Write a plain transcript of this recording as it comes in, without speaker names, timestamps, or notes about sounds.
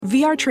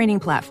VR training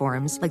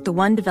platforms, like the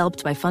one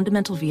developed by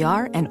Fundamental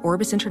VR and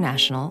Orbis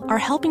International, are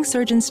helping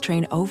surgeons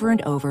train over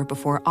and over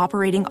before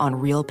operating on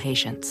real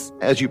patients.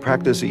 As you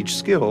practice each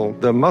skill,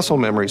 the muscle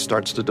memory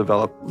starts to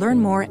develop. Learn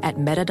more at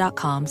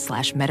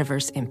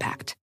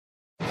meta.com/metaverseimpact.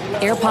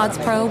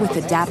 AirPods Pro with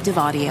adaptive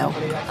audio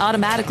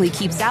automatically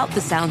keeps out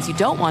the sounds you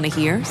don't want to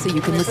hear so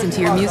you can listen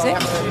to your music,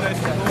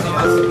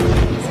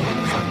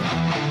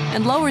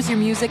 and lowers your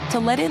music to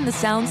let in the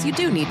sounds you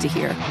do need to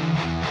hear.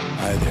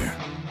 Hi there.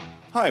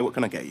 Hi, what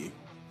can I get you?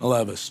 I'll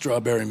have a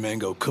strawberry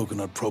mango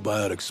coconut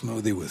probiotic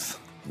smoothie with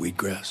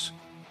wheatgrass.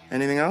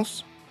 Anything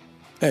else?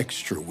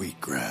 Extra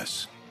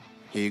wheatgrass.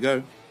 Here you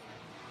go.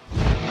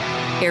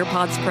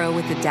 AirPods Pro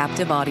with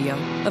adaptive audio.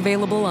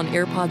 Available on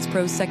AirPods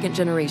Pro 2nd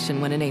generation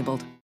when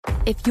enabled.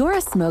 If you're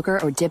a smoker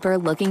or dipper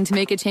looking to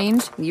make a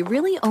change, you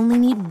really only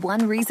need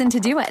one reason to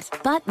do it.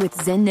 But with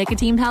Zyn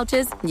nicotine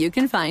pouches, you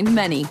can find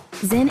many.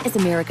 Zyn is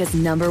America's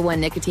 #1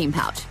 nicotine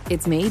pouch.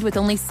 It's made with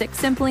only 6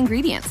 simple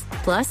ingredients.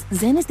 Plus,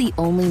 Zyn is the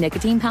only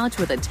nicotine pouch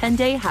with a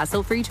 10-day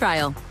hassle-free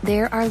trial.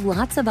 There are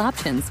lots of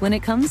options when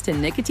it comes to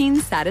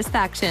nicotine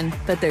satisfaction,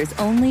 but there's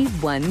only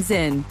one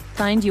Zyn.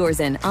 Find your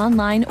Zyn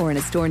online or in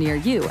a store near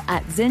you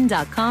at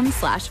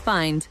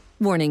zyn.com/find.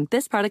 Warning,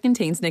 this product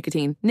contains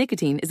nicotine.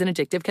 Nicotine is an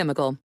addictive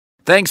chemical.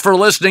 Thanks for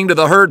listening to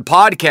the Herd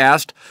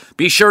Podcast.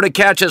 Be sure to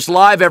catch us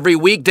live every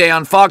weekday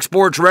on Fox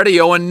Sports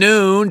Radio at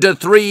noon to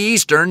 3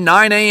 Eastern,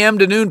 9 a.m.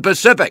 to noon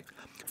Pacific.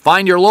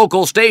 Find your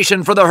local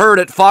station for the Herd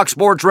at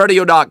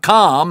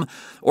foxsportsradio.com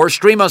or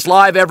stream us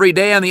live every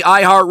day on the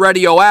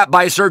iHeartRadio app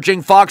by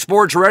searching Fox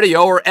Sports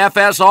Radio or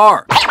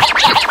FSR. Now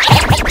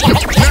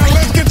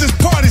let's get this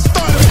party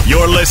started.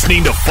 You're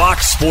listening to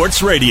Fox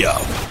Sports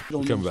Radio.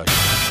 Come back.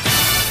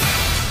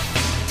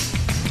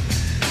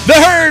 The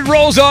Herd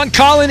rolls on.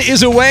 Colin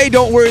is away.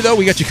 Don't worry, though.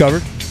 We got you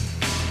covered.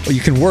 Well, you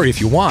can worry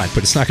if you want,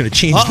 but it's not going to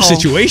change the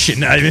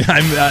situation. I mean,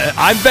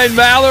 I'm Ben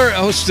Maller,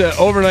 host of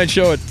Overnight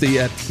Show at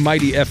the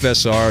mighty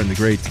FSR, and the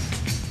great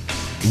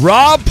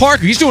Rob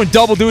Parker. He's doing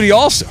double duty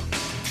also.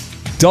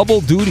 Double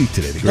duty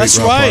today. The great That's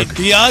Rob right.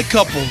 Parker. The Odd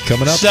Couple.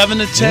 Coming up. 7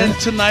 to 10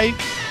 tonight.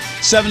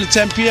 7 to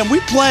 10 p.m. We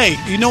play.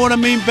 You know what I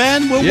mean,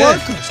 Ben? We're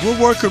workers. We're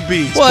worker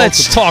bees. Well,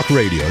 it's talk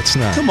radio. It's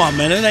not. Come on,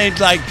 man. It ain't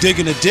like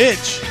digging a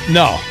ditch.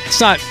 No, it's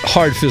not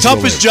hard physical.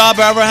 Toughest job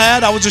I ever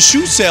had, I was a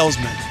shoe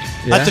salesman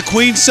at the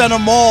Queens Center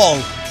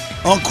Mall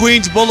on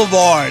Queens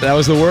Boulevard. That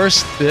was the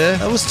worst? Yeah.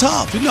 That was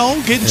tough. You know,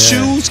 getting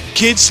shoes,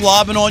 kids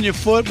slobbing on your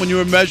foot when you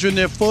were measuring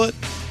their foot.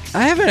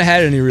 I haven't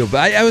had any real.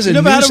 I was you a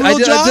never had a real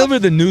job? I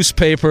delivered the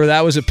newspaper.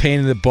 That was a pain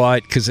in the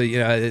butt because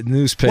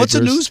newspapers. What's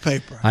a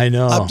newspaper? I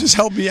know. Just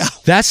help me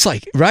out. That's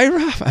like right,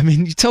 Rob. I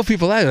mean, you tell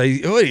people that.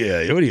 Like, what are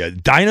you, a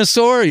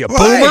dinosaur? Are you a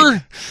Right.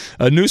 boomer?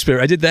 A newspaper.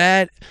 I did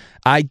that.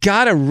 I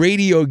got a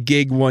radio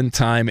gig one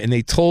time, and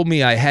they told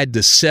me I had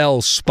to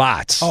sell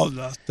spots. Oh,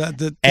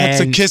 that's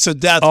a kiss of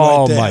death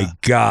right there. Oh, my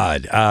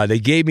God. They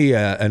gave me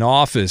an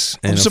office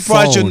and I'm a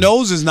surprised phone. your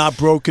nose is not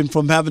broken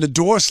from having the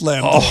door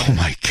slammed. Oh,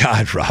 my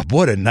God, Rob.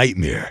 What a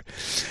nightmare.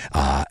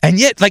 And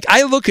yet, like,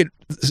 I look at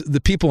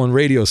the people in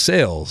radio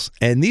sales,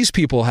 and these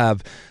people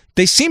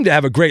they seem to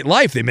have a great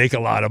life. They make a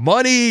lot of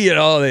money, you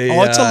know.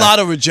 It's a lot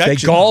of rejection.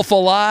 They golf a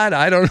lot.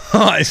 I don't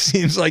know. It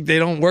seems like they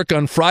don't work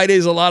on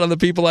Fridays, a lot of the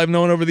people I've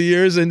known over the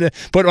years.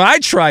 But when I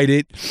tried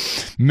it,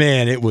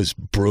 man, it was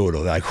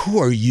brutal. Like, who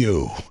are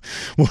you?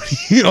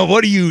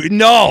 What do you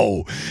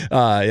know?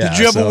 Did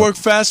you ever work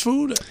fast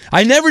food?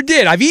 I never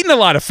did. I've eaten a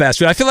lot of fast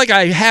food. I feel like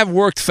I have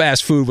worked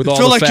fast food with all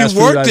the fast food. I feel like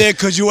you worked there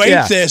because you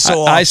ate there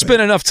so often. I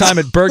spent enough time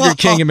at Burger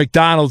King and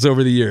McDonald's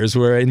over the years,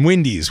 and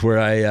Wendy's, where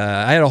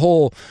I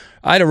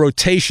had a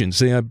rotation.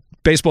 So,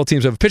 baseball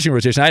teams have a pitching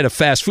rotation. I had a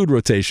fast food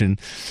rotation.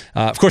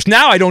 Of course,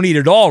 now I don't eat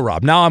at all,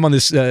 Rob. Now I'm on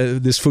this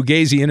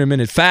Fugazi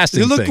intermittent fasting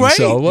you look thing. Great.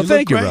 So, well,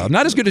 thank you, great. Rob.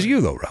 Not as good as you,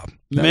 though, Rob.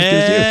 Not man,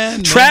 as good as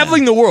you.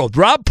 Traveling the world.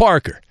 Rob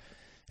Parker.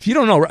 If you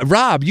don't know,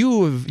 Rob,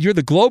 you're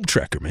the globe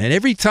trekker, man.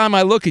 Every time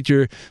I look at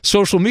your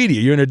social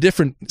media, you're in a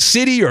different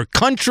city or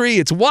country.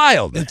 It's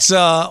wild. Man. It's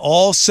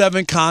all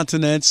 7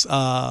 continents.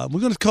 We're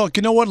going to talk.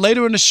 You know what?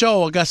 Later in the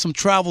show, I got some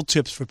travel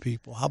tips for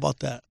people. How about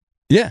that?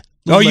 Yeah.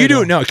 Oh, you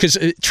do? No, because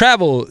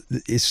travel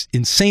is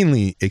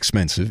insanely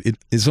expensive. It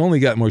has only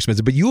got more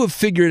expensive. But you have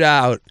figured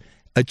out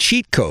a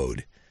cheat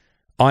code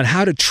on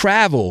how to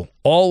travel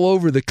all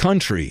over the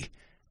country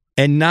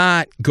and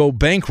not go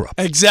bankrupt.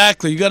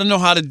 Exactly. You got to know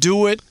how to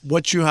do it,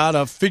 how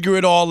to figure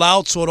it all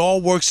out so it all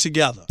works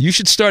together. You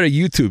should start a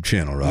YouTube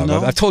channel, Rob.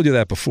 I've told you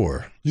that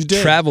before. You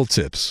did. Travel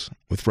tips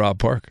with Rob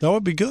Parker. That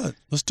would be good.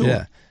 Let's do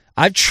it.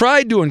 I've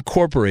tried to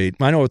incorporate,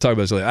 I know we'll talk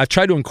about this later. I've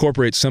tried to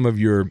incorporate some of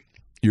your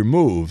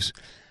moves.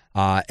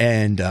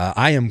 And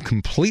I am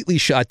completely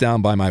shot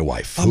down by my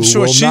wife. I'm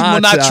sure she will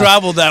not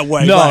travel that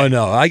way. No, right?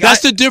 no.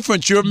 That's the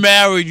difference. You're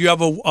married. You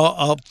have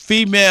a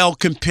female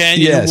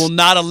companion who will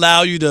not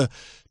allow you to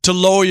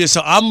lower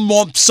yourself. I'm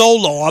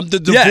solo. I'm the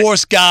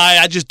divorced guy.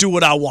 I just do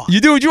what I want.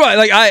 You do what you want.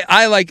 Like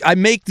I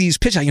make these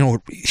pitches.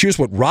 Here's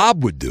what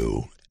Rob would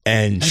do.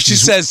 And she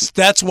says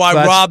that's why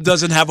Rob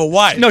doesn't have a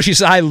wife. No, she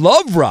said, I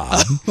love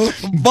Rob.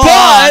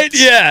 but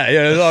yeah,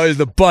 there's always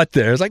the but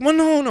there. It's like, well,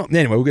 no.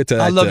 Anyway, we'll get to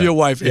that. I love your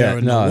wife,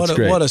 Aaron. Yeah, no,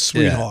 what a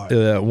sweetheart.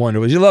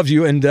 Wonderful. She loves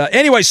you. And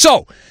anyway,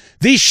 so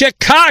the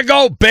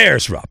Chicago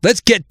Bears, Rob. Let's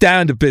get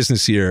down to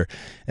business here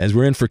as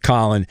we're in for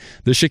Colin.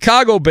 The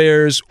Chicago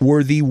Bears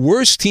were the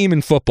worst team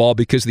in football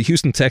because the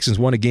Houston Texans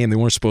won a game they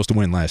weren't supposed to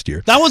win last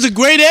year. That was a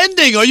great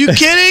ending. Are you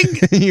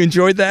kidding? You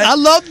enjoyed that? I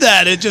love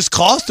that. It just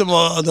cost them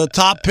the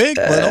top pick,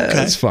 but okay.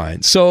 That's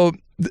fine. So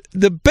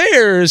the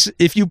Bears,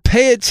 if you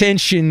pay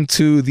attention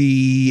to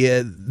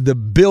the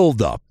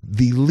build-up,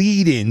 the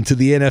lead-in to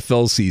the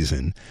NFL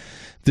season,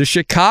 the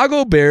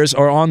Chicago Bears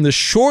are on the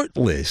short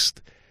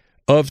list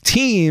of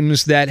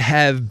teams that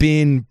have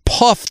been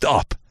puffed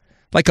up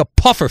like a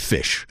puffer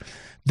fish,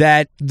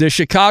 that the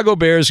Chicago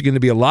Bears are going to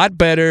be a lot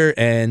better,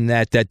 and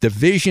that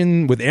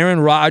division with Aaron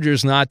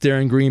Rodgers not there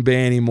in Green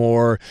Bay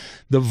anymore,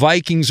 the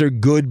Vikings are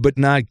good but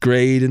not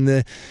great,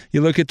 and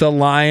you look at the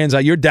Lions,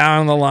 you're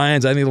down on the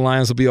Lions, I think the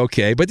Lions will be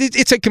okay, but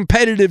it's a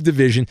competitive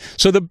division,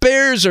 so the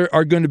Bears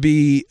are going to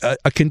be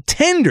a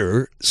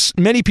contender,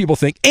 many people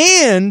think,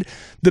 and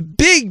the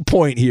big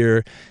point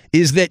here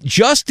is that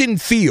Justin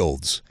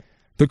Fields,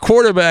 the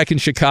quarterback in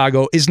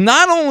Chicago, is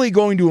not only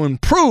going to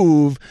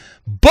improve,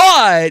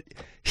 but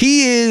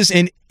he is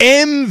an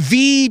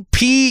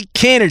MVP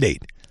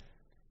candidate.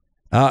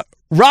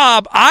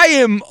 Rob, I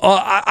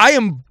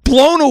am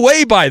blown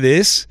away by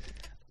this.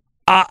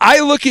 I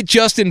look at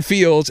Justin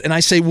Fields and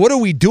I say, what are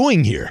we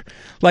doing here?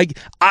 Like,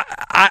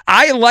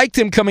 I liked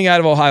him coming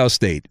out of Ohio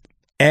State,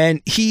 and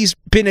he's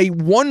been a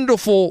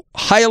wonderful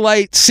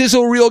highlight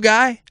sizzle reel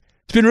guy.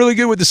 He's been really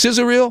good with the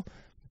sizzle reel,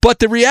 but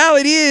the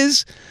reality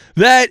is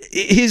that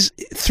his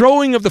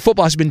throwing of the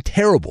football has been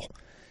terrible.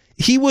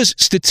 He was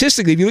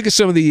statistically, if you look at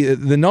some of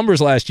the numbers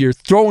last year,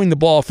 throwing the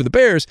ball for the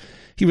Bears,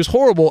 he was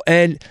horrible.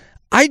 And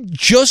I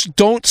just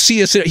don't see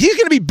he's going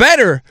to be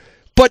better,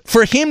 but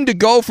for him to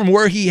go from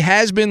where he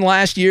has been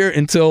last year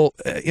until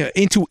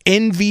into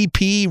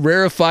MVP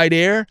rarefied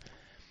air,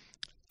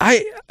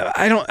 I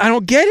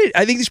don't get it.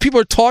 I think these people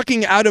are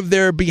talking out of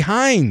their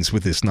behinds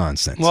with this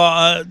nonsense.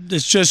 Well,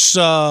 it's just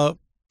I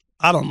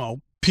don't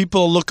know.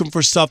 People are looking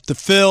for stuff to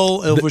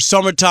fill over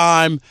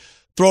summertime,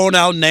 throwing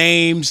out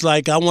names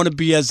like I want to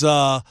be as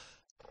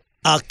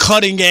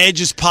cutting edge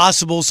as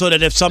possible, so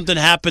that if something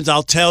happens,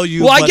 I'll tell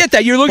you. Well, I get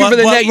that. You're looking for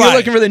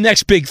the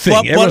next big thing.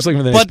 Everyone's looking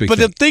for the next big thing.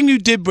 But the thing you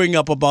did bring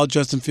up about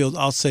Justin Fields,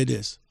 I'll say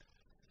this: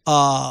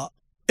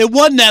 it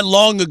wasn't that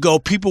long ago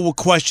people were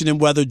questioning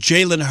whether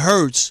Jalen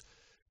Hurts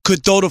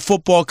could throw the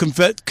football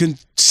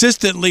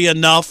consistently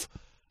enough.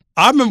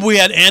 I remember we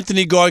had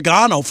Anthony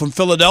Gargano from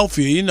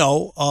Philadelphia,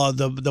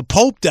 the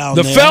Pope down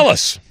there. The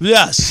fellas.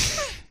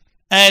 Yes.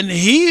 And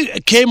he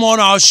came on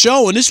our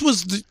show, and this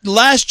was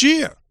last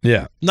year.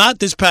 Yeah. Not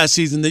this past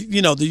season, the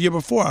year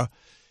before.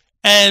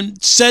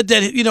 And said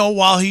that,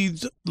 while he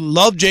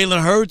loved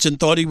Jalen Hurts and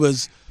thought he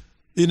was,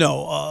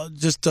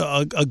 just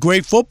a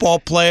great football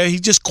player, he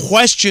just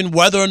questioned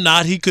whether or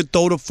not he could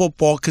throw the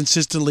football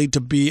consistently to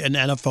be an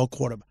NFL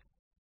quarterback.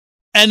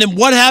 And then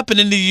what happened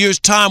in the year's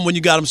time when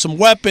you got him some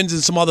weapons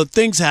and some other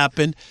things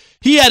happened?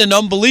 He had an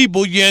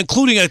unbelievable year,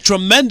 including a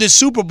tremendous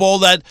Super Bowl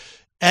that,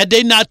 had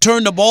they not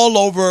turned the ball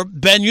over,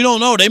 Ben, you don't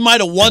know, they might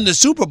have won the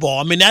Super Bowl.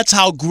 I mean, that's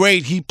how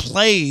great he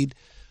played.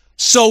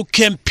 So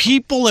can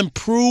people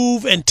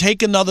improve and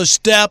take another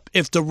step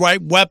if the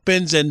right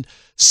weapons and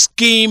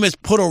scheme is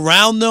put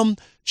around them?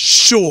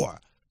 Sure.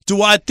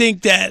 Do I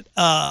think that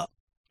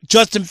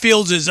Justin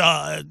Fields is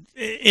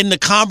in the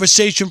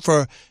conversation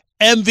for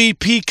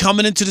MVP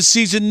coming into the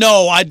season?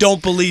 No, I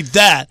don't believe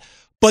that.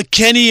 But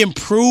can he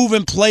improve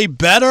and play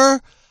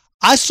better?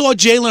 I saw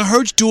Jalen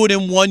Hurts do it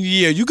in 1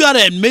 year. You got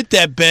to admit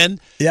that,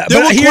 Ben. Yeah,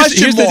 but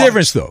here's the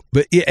difference, though.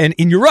 But and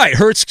you're right,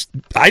 Hurts.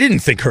 I didn't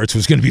think Hurts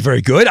was going to be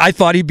very good. I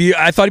thought he'd be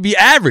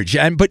average.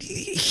 But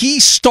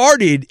he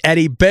started at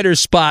a better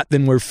spot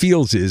than where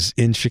Fields is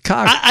in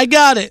Chicago. I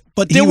got it,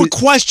 but there were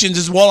questions,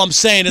 is what I'm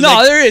saying.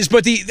 No, there is.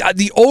 But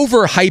the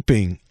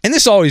overhyping, and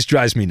this always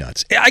drives me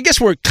nuts. I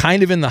guess we're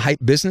kind of in the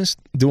hype business,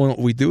 doing what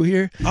we do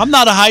here. I'm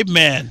not a hype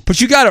man,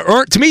 but you got to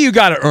earn. To me, you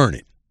got to earn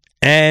it.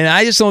 And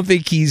I just don't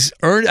think he's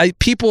earned.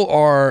 People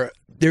are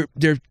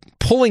they're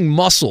pulling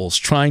muscles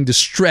trying to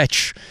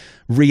stretch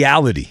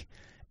reality,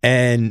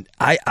 and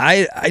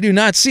I do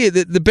not see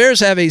it. The Bears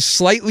have a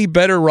slightly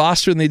better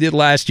roster than they did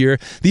last year.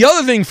 The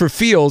other thing for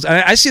Fields, and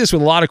I see this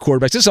with a lot of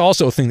quarterbacks. This is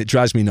also a thing that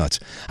drives me nuts.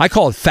 I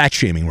call it fat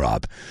shaming,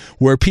 Rob,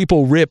 where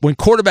people rip when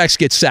quarterbacks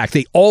get sacked.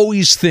 They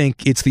always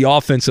think it's the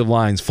offensive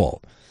line's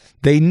fault.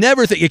 They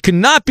never think it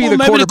cannot be the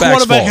quarterback's fault. Maybe the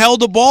quarterback held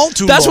the ball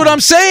too long. That's what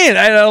I'm saying.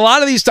 And a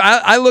lot of these,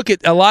 I look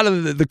at a lot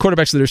of the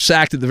quarterbacks that are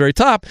sacked at the very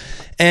top,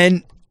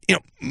 and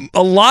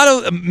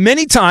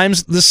many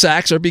times the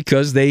sacks are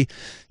because they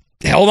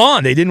held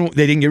on. They didn't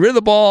get rid of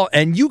the ball.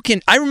 And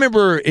I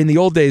remember in the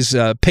old days,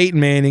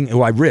 Peyton Manning,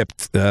 who I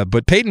ripped,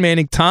 but Peyton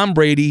Manning, Tom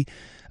Brady,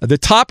 the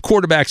top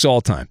quarterbacks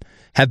all time,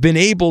 have been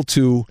able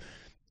to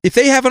If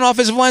they have an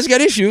offensive line that's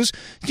got issues,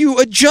 you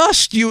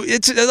adjust.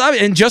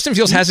 And Justin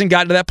Fields hasn't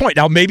gotten to that point.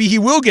 Now, maybe he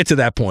will get to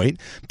that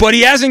point, but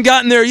he hasn't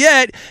gotten there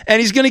yet,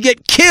 and he's going to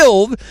get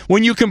killed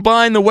when you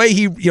combine the way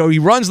he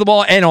runs the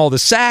ball and all the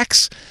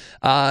sacks.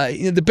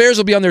 The Bears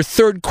will be on their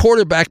third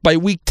quarterback by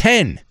week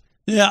 10.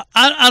 Yeah,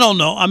 I don't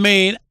know. I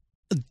mean,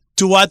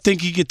 do I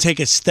think he could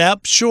take a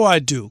step? Sure, I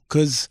do,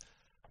 because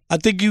I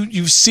think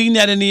you've seen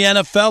that in the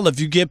NFL. If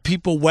you give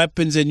people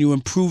weapons and you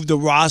improve the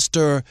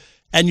roster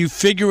and you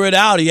figure it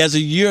out, he has a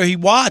year. He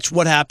watched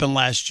what happened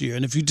last year,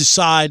 and if you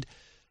decide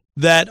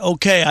that,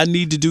 okay, I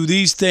need to do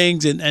these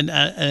things and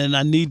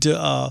I need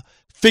to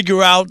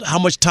figure out how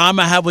much time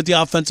I have with the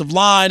offensive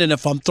line and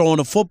if I'm throwing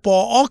a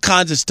football, all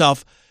kinds of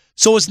stuff.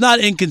 So it's not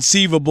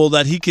inconceivable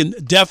that he can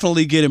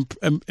definitely get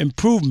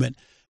improvement.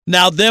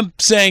 Now, them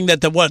saying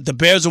that the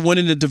Bears are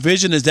winning the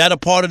division, is that a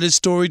part of this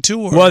story too?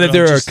 Or, well, that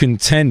they're a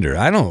contender.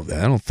 I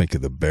don't think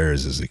of the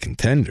Bears as a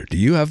contender. Do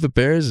you have the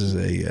Bears as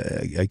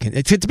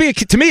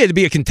to me to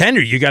be a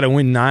contender? You got to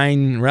win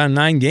around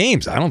 9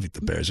 games. I don't think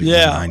the Bears are going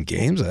to win 9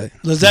 games.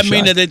 Does that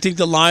mean that they think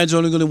the Lions are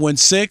only going to win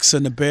 6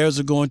 and the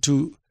Bears are going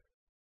to?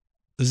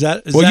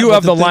 You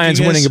have the Lions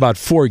winning about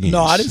 4 games.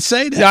 No, I didn't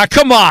say that. Yeah,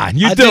 come on,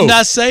 you do. I did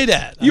not say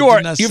that.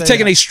 You've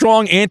taken a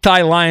strong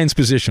anti-Lions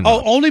position.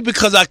 Oh, only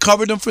because I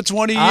covered them for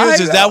 20 years?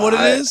 Is that what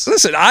it is?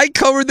 Listen, I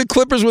covered the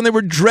Clippers when they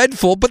were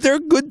dreadful, but they're a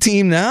good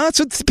team now.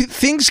 So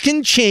things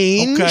can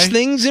change. Okay.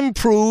 Things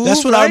improve.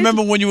 That's what I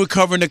remember when you were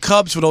covering the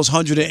Cubs for those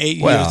 108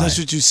 years. That's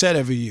what you said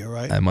every year,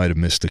 right? I might have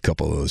missed a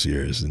couple of those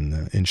years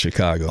in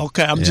Chicago.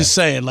 Okay, I'm just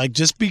saying,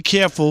 just be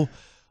careful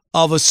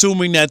of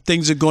assuming that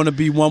things are going to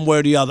be one way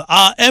or the other.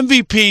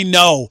 MVP,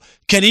 no.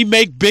 Can he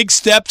make big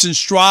steps and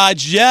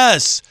strides?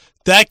 Yes.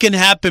 That can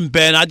happen,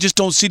 Ben. I just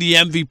don't see the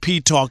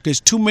MVP talk. There's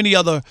too many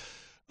other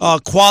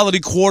quality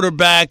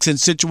quarterbacks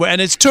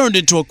and it's turned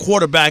into a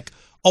quarterback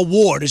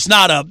award. It's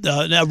not a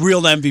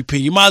real MVP.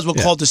 You might as well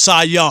call it the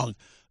Cy Young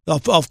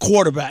of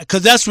quarterback,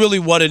 because that's really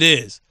what it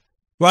is,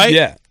 right?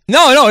 Yeah.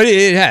 No,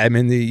 it had. I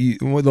mean,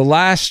 who's the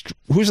last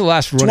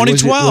running?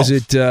 2012. Was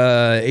it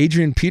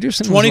Adrian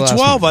Peterson?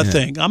 2012, I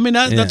think. I mean,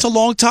 that's a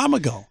long time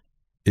ago.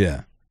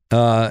 Yeah.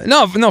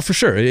 No, for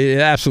sure. It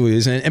absolutely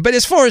is. But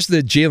as far as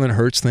the Jalen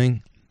Hurts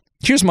thing,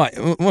 here's one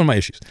of my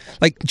issues.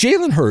 Like,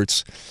 Jalen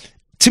Hurts,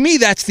 to me,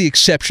 that's the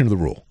exception to the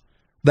rule.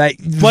 But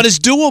it's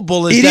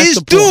doable. It is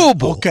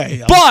doable.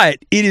 Okay. But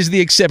it is the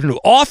exception.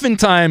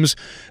 Oftentimes,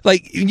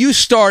 you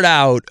start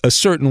out a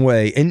certain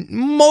way, and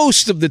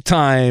most of the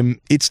time,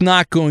 it's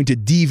not going to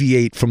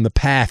deviate from the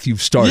path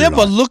you've started on.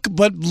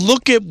 But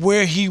look at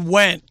where he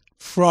went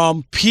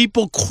from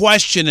people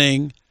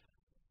questioning,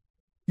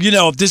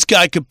 if this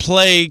guy could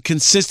play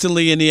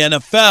consistently in the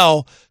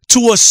NFL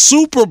to a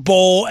Super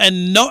Bowl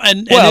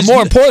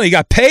more importantly, he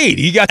got paid.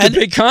 He got the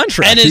big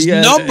contract. And his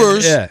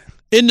numbers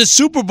in the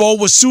Super Bowl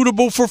was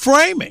suitable for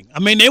framing. I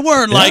mean, they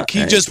weren't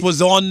he just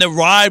was on the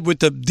ride with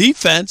the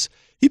defense.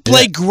 He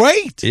played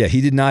great. Yeah, he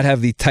did not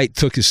have the tight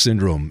Tuchus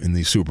syndrome in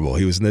the Super Bowl.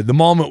 He was the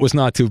moment was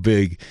not too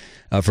big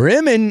for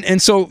him,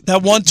 and so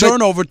that one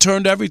turnover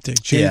turned everything,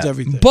 changed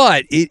everything.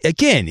 But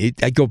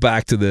I go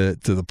back to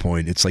the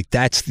point. It's like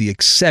that's the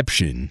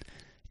exception.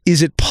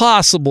 Is it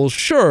possible?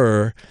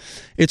 Sure,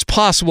 it's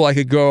possible. I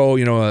could go,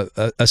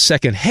 a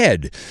second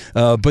head,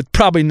 but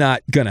probably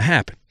not going to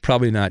happen.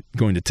 Probably not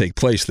going to take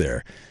place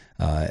there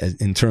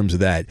in terms of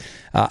that.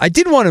 I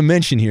did want to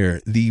mention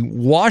here the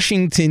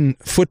Washington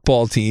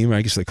football team.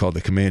 I guess they call it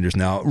the Commanders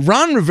now.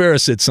 Ron Rivera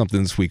said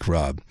something this week,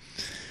 Rob,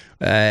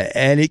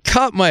 and it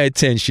caught my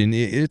attention.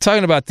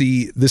 Talking about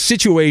the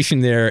situation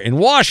there in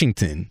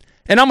Washington,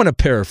 and I'm going to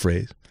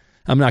paraphrase.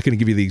 I'm not going to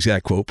give you the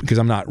exact quote because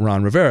I'm not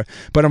Ron Rivera,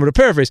 but I'm going to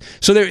paraphrase.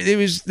 So they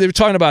were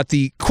talking about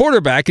the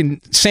quarterback,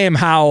 and Sam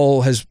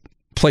Howell has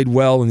played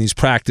well in these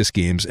practice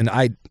games, and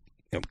I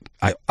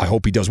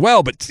hope he does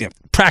well, but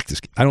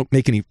practice. I don't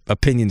make any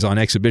opinions on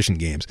exhibition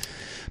games.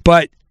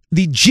 But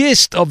the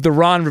gist of the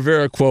Ron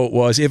Rivera quote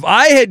was, if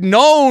I had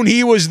known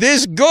he was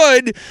this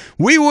good,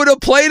 we would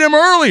have played him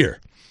earlier,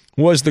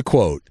 was the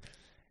quote.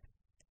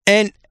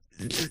 And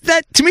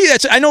that, to me,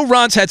 I know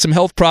Ron's had some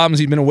health problems.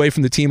 He's been away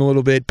from the team a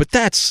little bit, but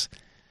that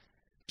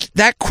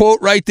quote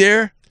right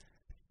there,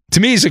 to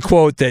me, is a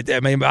quote that,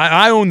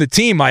 I own the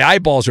team. My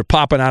eyeballs are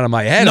popping out of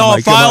my head. No,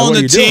 if I own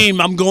the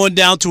team, I'm going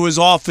down to his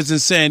office and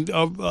saying,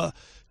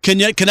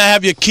 can I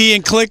have your key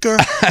and clicker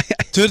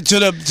to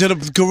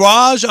the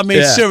garage? I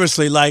mean,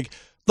 seriously, like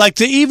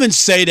to even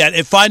say that,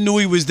 if I knew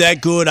he was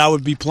that good, I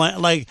would be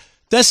playing.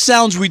 That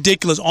sounds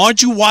ridiculous.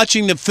 Aren't you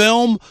watching the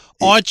film?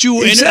 Aren't you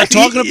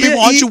talking to people?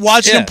 Aren't you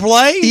watching them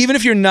play? Even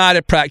if you're not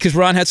at practice, because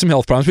Ron had some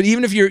health problems, but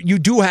even if you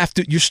do have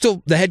to, you're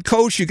still the head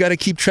coach. You got to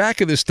keep track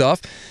of this stuff,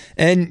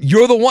 and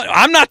you're the one.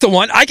 I'm not the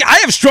one. I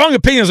have strong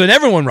opinions on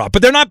everyone, Rob,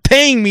 but they're not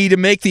paying me to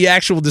make the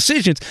actual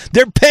decisions.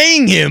 They're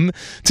paying him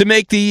to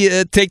make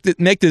the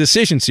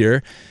decisions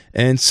here.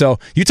 And so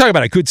you talk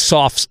about a good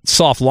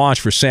soft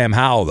launch for Sam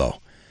Howell, though.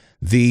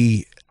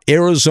 The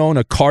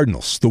Arizona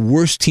Cardinals, the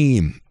worst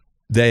team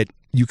that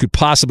you could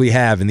possibly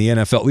have in the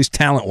NFL, at least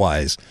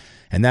talent-wise,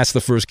 and that's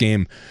the first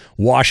game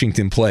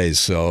Washington plays.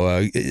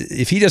 So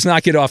if he does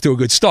not get off to a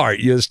good start,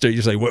 you're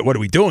like, what are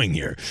we doing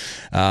here?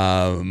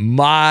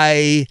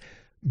 My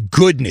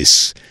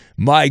goodness.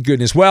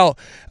 Well,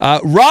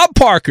 Rob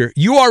Parker,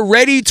 you are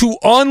ready to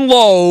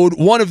unload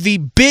one of the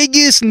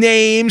biggest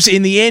names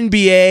in the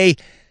NBA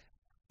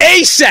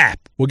ASAP.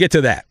 We'll get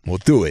to that. We'll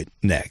do it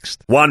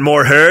next. Want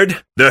more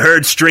Herd? The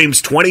Herd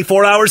streams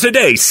 24 hours a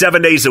day,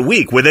 7 days a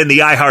week within the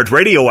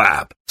iHeartRadio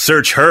app.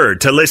 Search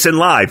Herd to listen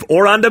live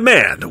or on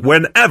demand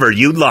whenever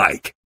you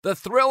like. The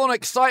thrill and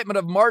excitement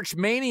of March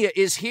Mania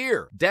is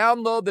here.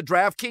 Download the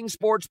DraftKings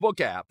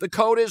Sportsbook app. The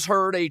code is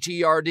HERD,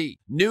 H-E-R-D.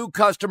 New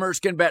customers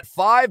can bet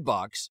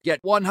 $5,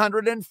 get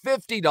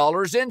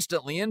 $150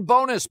 instantly in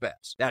bonus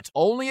bets. That's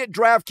only at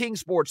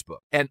DraftKings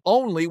Sportsbook and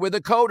only with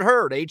the code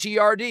HERD,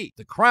 H-E-R-D.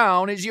 The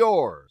crown is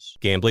yours.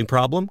 Gambling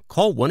problem?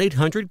 Call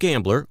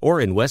 1-800-GAMBLER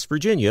or in West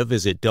Virginia,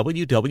 visit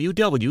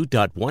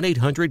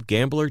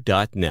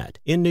www.1800gambler.net.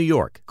 In New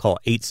York, call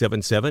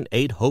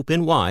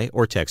 877-8-HOPE-NY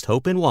or text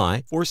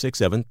HOPE-NY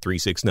 467-369.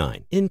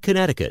 In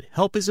Connecticut,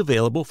 help is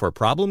available for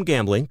problem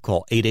gambling.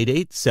 Call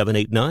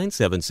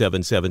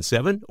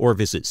 888-789-7777 or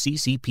visit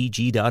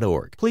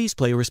ccpg.org. Please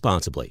play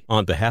responsibly.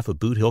 On behalf of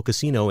Boot Hill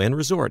Casino and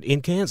Resort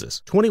in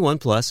Kansas. 21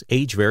 plus,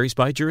 age varies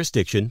by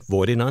jurisdiction,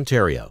 void in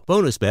Ontario.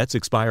 Bonus bets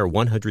expire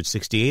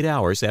 168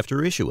 hours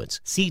after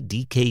issuance. See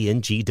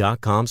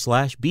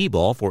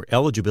dkng.com/bball for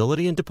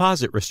eligibility and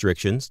deposit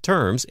restrictions,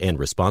 terms, and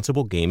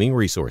responsible gaming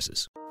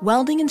resources.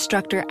 Welding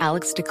instructor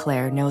Alex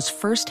DeClaire knows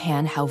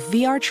firsthand how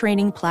VR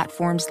training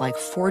platforms like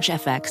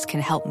ForgeFX can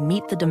help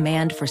meet the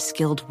demand for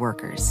skilled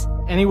workers.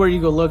 Anywhere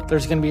you go look,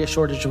 there's going to be a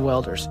shortage of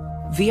welders.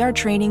 VR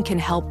training can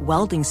help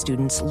welding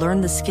students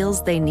learn the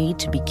skills they need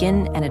to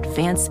begin and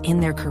advance in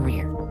their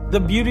career.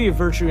 The beauty of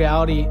virtual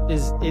reality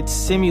is it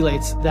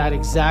simulates that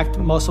exact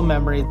muscle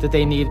memory that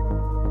they need.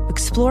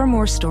 Explore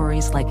more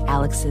stories like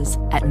Alex's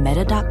at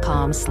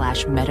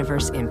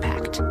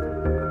meta.com/metaverseimpact.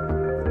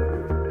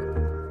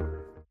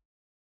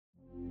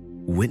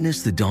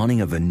 Witness the dawning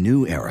of a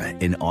new era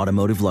in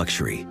automotive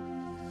luxury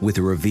with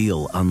a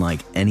reveal unlike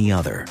any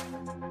other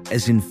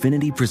as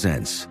Infiniti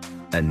presents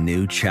a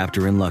new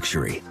chapter in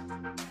luxury,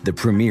 the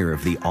premiere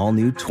of the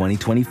all-new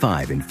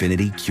 2025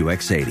 Infiniti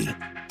QX80.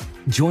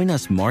 Join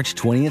us March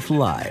 20th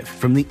live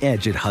from the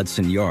Edge at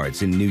Hudson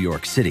Yards in New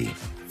York City,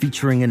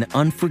 featuring an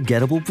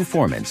unforgettable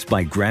performance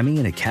by Grammy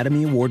and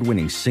Academy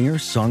Award-winning singer,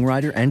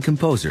 songwriter, and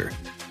composer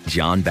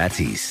Jon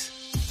Batiste.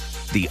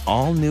 The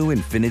all-new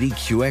Infiniti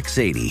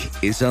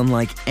QX80 is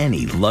unlike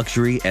any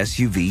luxury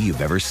SUV you've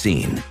ever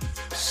seen.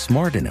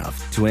 Smart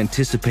enough to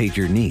anticipate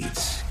your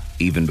needs,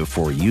 even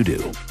before you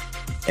do.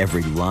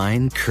 Every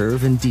line,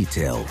 curve, and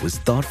detail was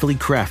thoughtfully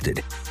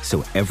crafted,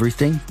 so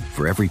everything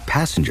for every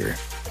passenger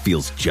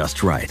feels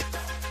just right.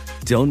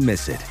 Don't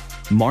miss it.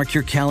 Mark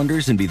your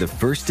calendars and be the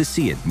first to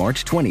see it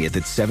March 20th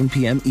at 7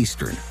 p.m.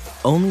 Eastern,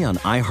 only on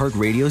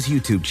iHeartRadio's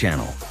YouTube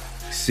channel.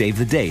 Save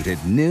the date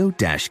at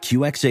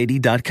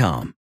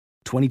new-QX80.com.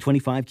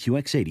 2025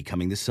 QX80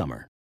 coming this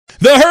summer.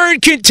 The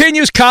Herd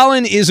continues.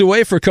 Colin is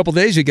away for a couple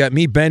days. You got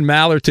me, Ben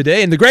Maller,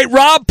 today, and the great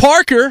Rob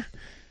Parker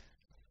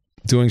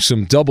doing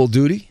some double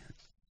duty.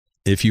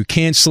 If you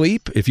can't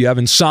sleep, if you have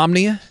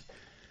insomnia,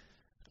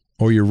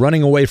 or you're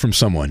running away from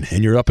someone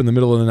and you're up in the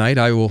middle of the night,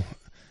 I will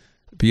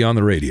be on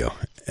the radio.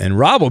 And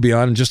Rob will be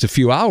on in just a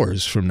few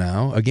hours from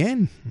now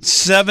again.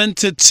 7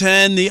 to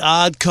 10, The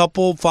Odd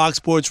Couple, Fox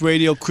Sports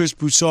Radio, Chris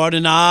Broussard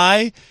and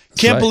I.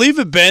 Can't believe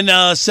it,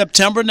 Ben.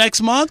 September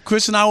next month,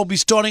 Chris and I will be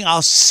starting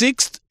our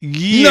 6th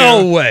year.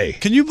 No way.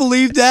 Can you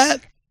believe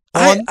that?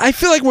 I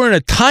feel like we're in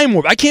a time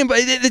warp. I can't.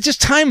 It's just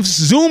time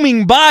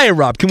zooming by,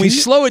 Rob. Can we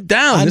slow it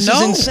down? This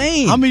is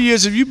insane. How many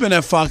years have you been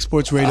at Fox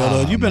Sports Radio?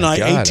 Though? You've been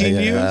like 18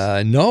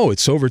 years. No,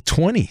 it's over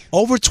 20.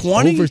 Over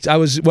 20?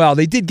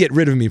 They did get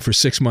rid of me for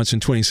 6 months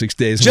and 26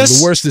 days. One of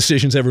the worst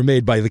decisions ever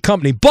made by the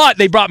company. But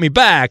they brought me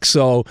back,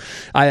 so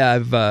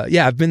I've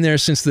been there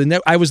since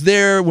I was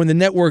there when the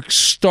network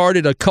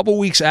started. A couple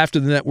weeks after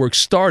the network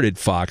started,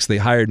 Fox, they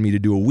hired me to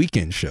do a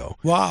weekend show.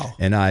 Wow.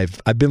 And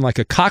I've been like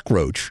a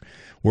cockroach,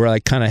 where I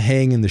kind of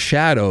hang in the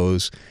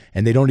shadows,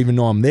 and they don't even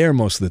know I'm there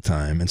most of the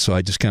time, and so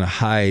I just kind of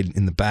hide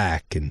in the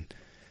back and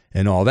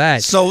all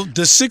that. So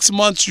the 6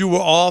 months you were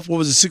off, what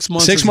was it, 6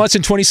 months? 6 months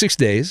and 26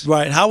 days.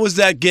 Right. How was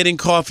that getting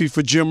coffee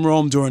for Jim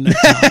Rome during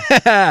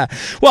that time?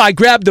 Well, I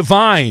grabbed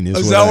Divine.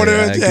 Is that what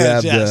it is?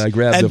 I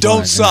grabbed and Divine.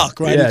 Don't Suck,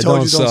 right? Yeah, he told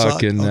Don't you Don't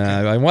Suck. And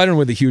I went in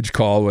with a huge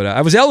call. But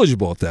I was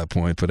eligible at that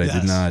point, but I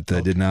did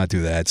not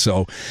do that.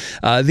 So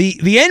the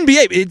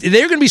NBA,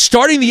 they're going to be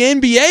starting the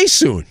NBA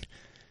soon.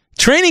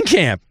 Training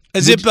camp.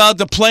 Is it about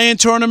the play-in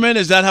tournament?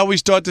 Is that how we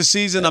start the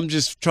season? I'm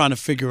just trying to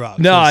figure out.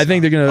 No, I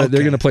think they're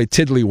gonna play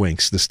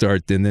Tiddlywinks to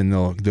start, and then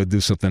they'll do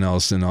something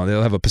else, and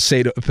they'll have a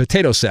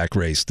potato sack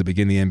race to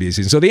begin the NBA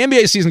season. So the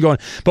NBA season going,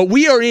 but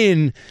we are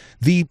in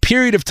the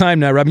period of time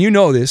now, Rob. You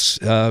know this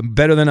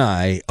better than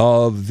I,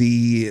 of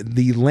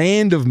the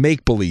land of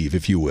make believe,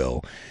 if you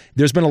will.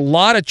 There's been a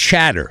lot of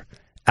chatter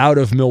out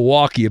of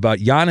Milwaukee about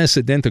Giannis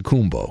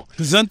Antetokounmpo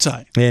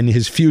Gesundheit and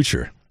his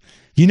future.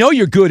 You know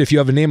you're good if you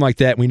have a name like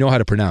that and we know how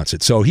to pronounce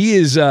it. So he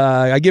is,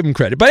 I give him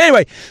credit. But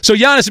anyway, so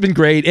Giannis has been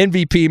great,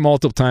 MVP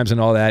multiple times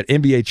and all that,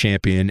 NBA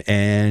champion,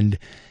 and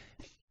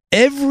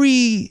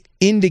every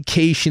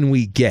indication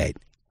we get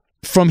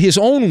from his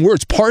own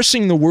words,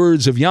 parsing the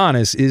words of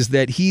Giannis, is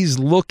that he's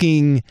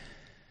looking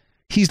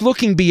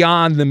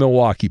beyond the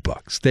Milwaukee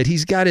Bucks, that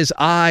he's got his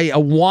eye, a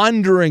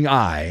wandering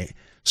eye.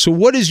 So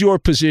what is your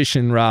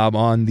position, Rob,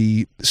 on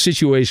the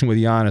situation with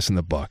Giannis and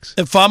the Bucks?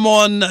 If I'm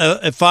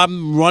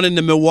running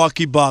the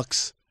Milwaukee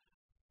Bucks,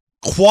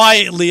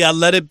 quietly I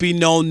let it be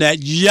known that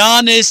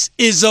Giannis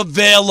is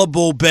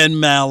available, Ben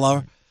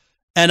Maller,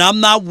 and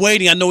I'm not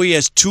waiting. I know he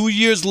has 2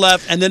 years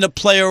left and then a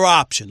player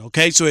option,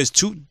 okay? So he has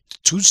two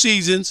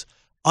seasons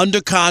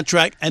under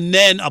contract and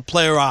then a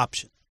player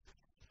option.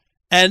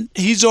 And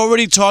he's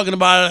already talking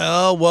about,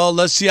 oh, well,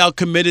 let's see how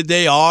committed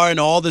they are and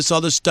all this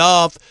other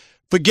stuff.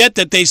 Forget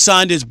that they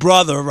signed his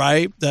brother,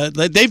 right?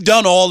 They've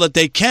done all that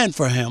they can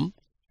for him.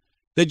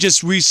 They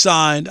just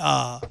re-signed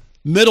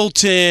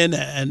Middleton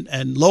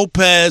and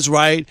Lopez,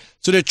 right?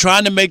 So they're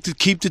trying to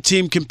keep the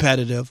team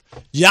competitive.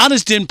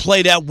 Giannis didn't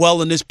play that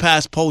well in this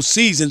past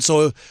postseason,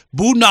 so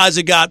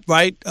Budenholzer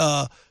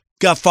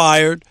got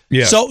fired.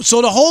 Yeah. So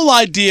the whole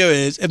idea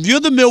is, if you're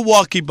the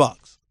Milwaukee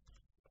Bucks,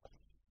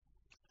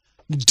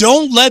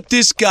 don't let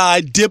this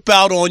guy dip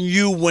out on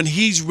you when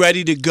he's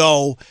ready to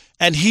go,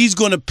 and he's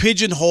going to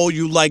pigeonhole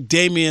you like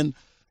Damian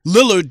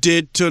Lillard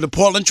did to the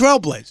Portland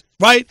Trailblazers,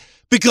 right?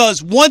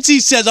 Because once he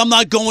says, I'm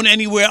not going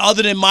anywhere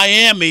other than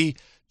Miami,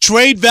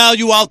 trade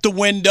value out the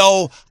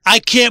window, I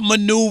can't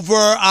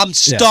maneuver, I'm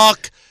stuck.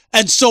 Yeah.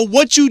 And so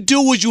what you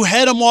do is you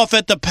head him off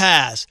at the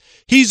pass.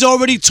 He's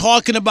already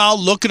talking about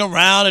looking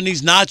around and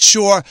he's not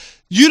sure.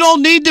 You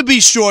don't need to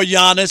be sure,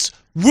 Giannis.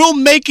 We'll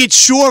make it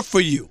sure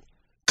for you.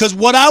 Because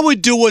what I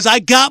would do is I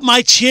got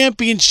my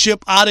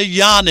championship out of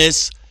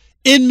Giannis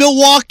in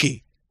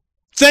Milwaukee.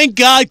 Thank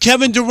God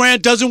Kevin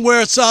Durant doesn't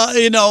wear a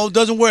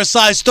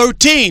size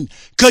 13,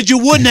 because you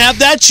wouldn't have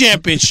that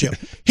championship.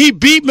 He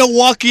beat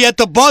Milwaukee at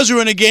the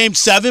buzzer in a Game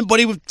 7, but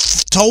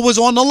his toe was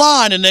on the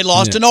line and they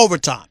lost in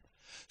overtime.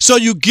 So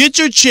you get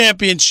your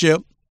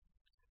championship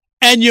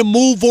and you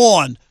move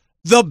on.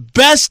 The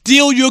best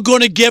deal you're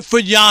going to get for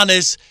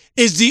Giannis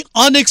is the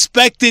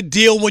unexpected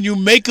deal when you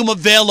make him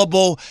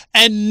available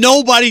and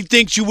nobody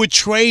thinks you would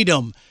trade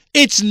him.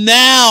 It's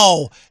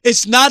now.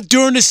 It's not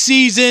during the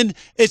season.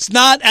 It's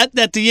not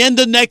at the end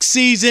of next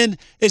season.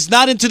 It's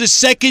not into the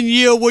second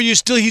year where he's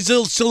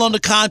still under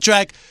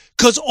contract,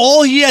 because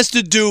all he has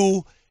to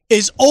do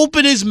is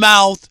open his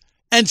mouth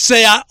and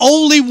say, I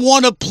only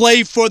want to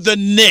play for the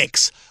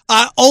Knicks.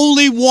 I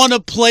only want to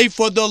play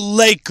for the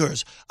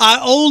Lakers.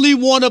 I only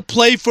want to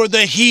play for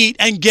the Heat.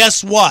 And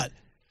guess what?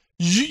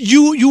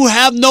 You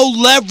have no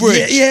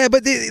leverage. Yeah,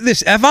 but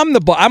listen, if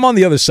I'm on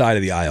the other side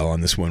of the aisle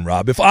on this one,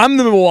 Rob. If I'm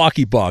the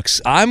Milwaukee Bucks,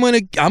 I'm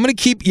gonna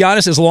keep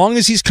Giannis as long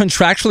as he's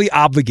contractually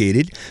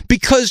obligated,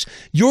 because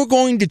you're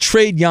going to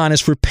trade Giannis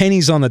for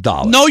pennies on the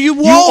dollar. No, you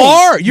won't. You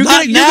are. You're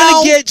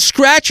gonna get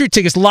scratcher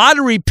tickets,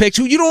 lottery picks.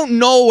 You don't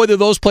know whether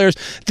those players.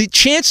 The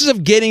chances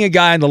of getting a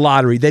guy in the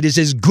lottery that is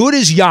as good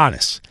as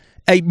Giannis,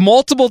 a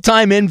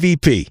multiple-time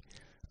MVP,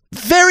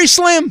 very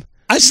slim.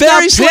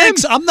 Very slim.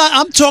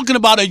 I'm talking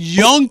about a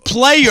young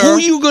player. Who are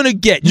you going to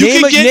get?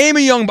 Name a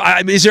young.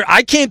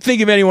 I can't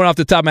think of anyone off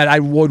the top of my head I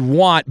would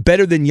want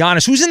better than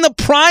Giannis, who's in the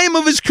prime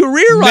of his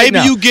career right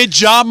now. Maybe you get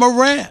Ja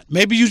Morant.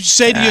 Maybe you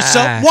say to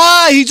yourself,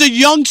 "Why? He's a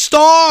young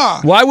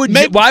star." Why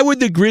would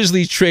the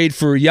Grizzlies trade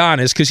for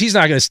Giannis? Because he's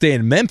not going to stay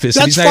in Memphis.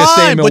 That's he's not going to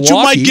stay in Milwaukee. But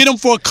you might get him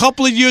for a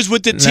couple of years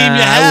with the team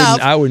you have.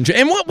 I wouldn't.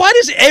 And why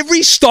does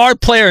every star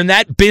player in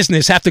that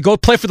business have to go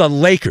play for the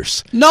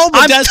Lakers? No,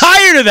 but I'm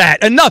tired of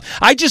that. Enough.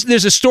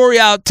 There's a story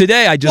out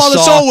today I just saw. Well,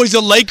 it's always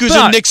the Lakers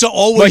and Knicks are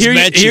always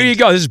mentioned. Here you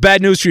go. This is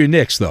bad news for your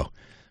Knicks, though,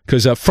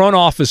 because Front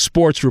Office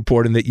Sports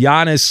reporting that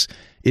Giannis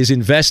is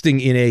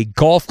investing in a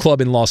golf club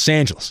in Los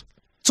Angeles.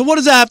 So what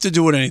does that have to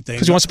do with anything?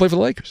 Because he wants to play for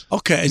the Lakers.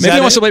 Okay. Maybe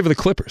he wants to play for the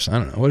Clippers. I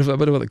don't know. What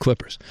about the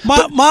Clippers? My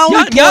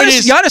only point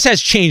is... Giannis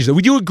has changed, though.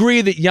 Would you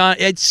agree that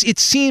Giannis... It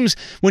seems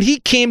when he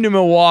came to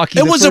Milwaukee...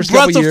 It was a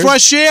breath of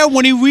fresh air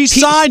when he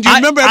re-signed. You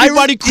remember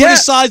everybody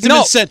criticized him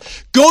and said,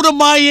 go to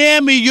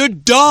Miami. You're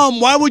dumb.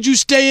 Why would you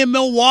stay in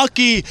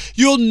Milwaukee?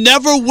 You'll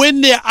never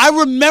win there. I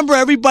remember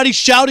everybody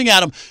shouting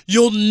at him,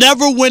 you'll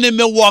never win in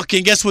Milwaukee.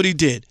 And guess what he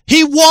did?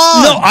 He won.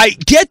 No, I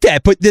get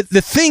that. But the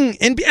thing...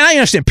 And I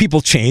understand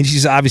people change.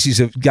 He's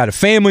got a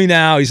family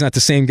now. He's not the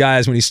same guy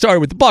as when he started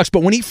with the Bucks.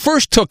 But when he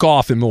first took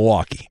off in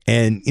Milwaukee,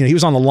 and he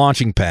was on the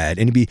launching pad,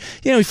 and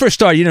he first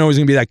started, he was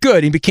going to be that good.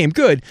 And he became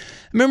good.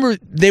 I remember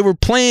they were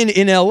playing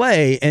in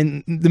L.A.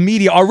 and the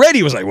media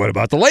already was like, "What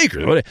about the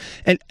Lakers?"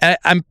 And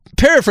I'm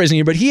paraphrasing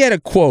here, but he had a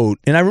quote,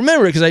 and I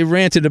remember it because I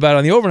ranted about it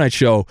on the overnight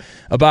show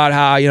about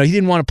how he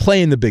didn't want to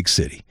play in the big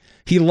city.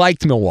 He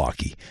liked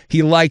Milwaukee.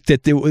 He liked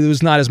that there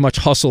was not as much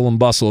hustle and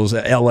bustle as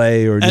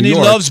L.A. or New York. And he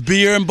loves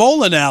beer and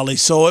bowling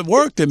alleys, so it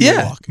worked in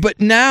Milwaukee.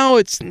 But now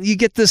you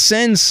get the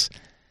sense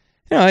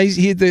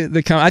he had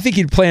I think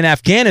he'd play in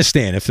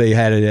Afghanistan if they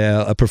had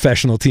a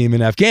professional team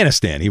in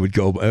Afghanistan. He would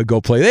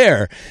go play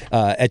there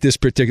at this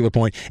particular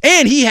point.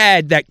 And he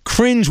had that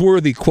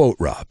cringeworthy quote,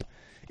 Rob,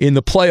 in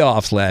the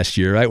playoffs last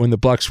year, right, when the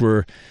Bucs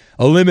were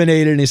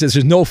eliminated, and he says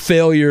there's no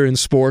failure in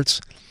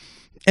sports.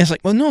 And it's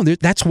like, well, no,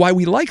 that's why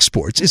we like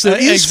sports. There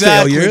is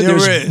failure.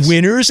 There's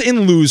winners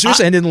and losers,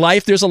 and in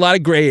life there's a lot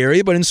of gray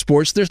area, but in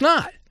sports there's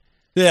not.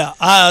 Yeah,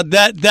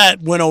 that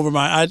went over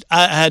my.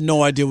 I had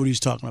no idea what he was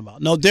talking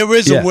about. No, there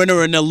is a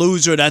winner and a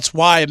loser. That's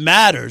why it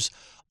matters.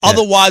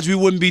 Otherwise, we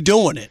wouldn't be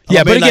doing it.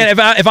 Yeah, but again,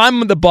 if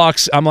I'm the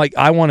Bucs, I'm like,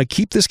 I want to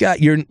keep this guy.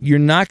 You're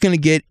not going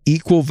to get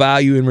equal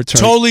value in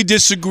return. Totally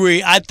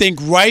disagree. I think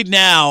right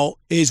now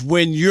is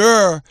when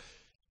you're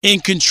in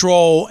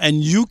control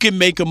and you can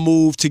make a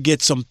move to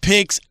get some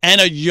picks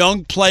and a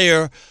young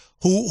player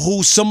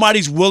who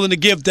somebody's willing to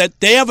give.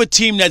 That they have a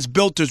team that's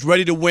built that's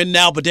ready to win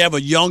now, but they have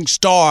a young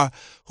star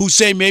who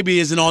say maybe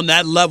isn't on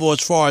that level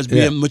as far as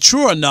being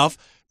mature enough.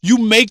 You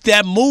make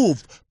that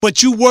move,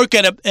 but you work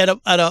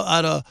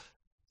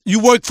you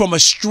work from a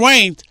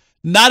strength,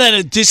 not at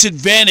a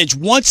disadvantage.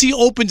 Once he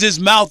opens his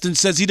mouth and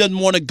says he doesn't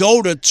want to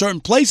go to certain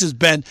places,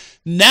 Ben,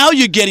 now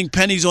you're getting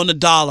pennies on the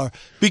dollar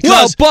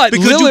because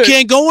Lillard, you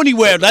can't go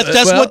anywhere.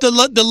 That's what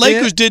the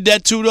Lakers did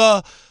that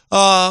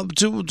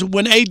to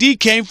when AD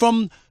came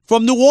from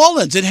New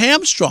Orleans. It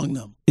hamstrung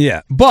them.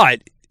 Yeah,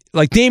 but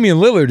like Damian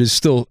Lillard is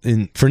still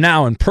for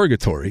now in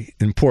purgatory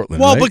in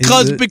Portland. Well,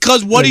 right?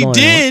 because what he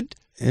did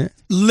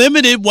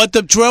limited what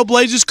the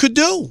Trailblazers could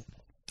do.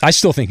 I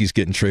still think he's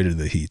getting traded to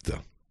the Heat, though.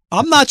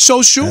 I'm not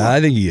so sure.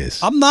 I think he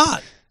is. I'm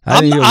not.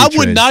 I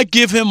would not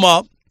give him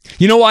up.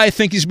 You know why I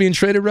think he's being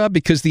traded, Rob?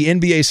 Because the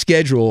NBA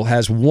schedule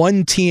has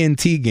one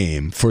TNT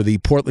game for the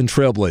Portland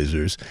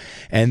Trailblazers,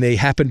 and they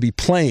happen to be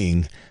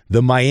playing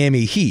the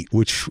Miami Heat,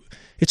 which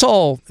it's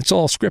all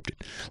scripted.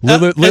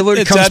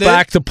 Lillard comes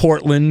back to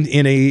Portland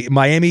in a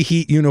Miami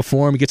Heat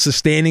uniform, gets a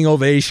standing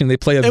ovation. They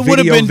play a video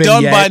vignette. It would have been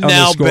done by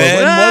now,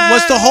 Ben.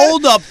 What's the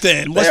holdup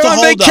then? They're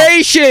on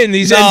vacation.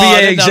 These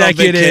NBA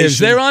executives.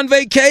 They're on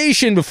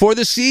vacation before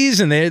the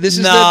season. This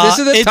is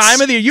the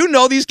time of the year. You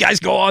know these guys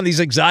go on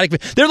these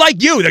exotic. They're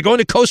like you. They're going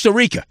to Costa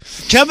Rica.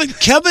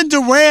 Kevin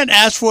Durant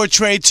asked for a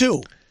trade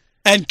too.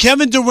 And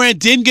Kevin Durant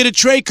didn't get a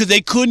trade because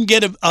they couldn't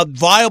get a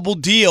viable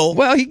deal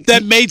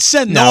that made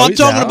sense. No, I'm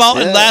talking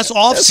about in last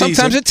offseason.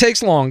 Sometimes it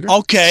takes longer.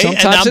 Okay,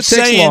 sometimes it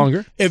takes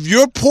longer. If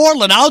you're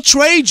Portland, I'll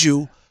trade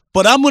you,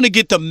 but I'm going to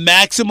get the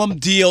maximum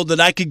deal that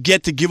I could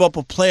get to give up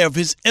a player of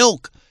his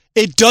ilk.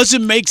 It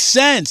doesn't make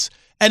sense.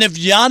 And if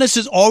Giannis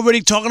is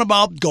already talking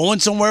about going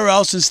somewhere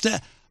else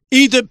instead,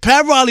 either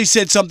Pat Riley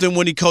said something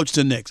when he coached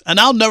the Knicks, and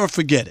I'll never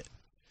forget it.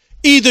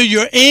 Either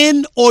you're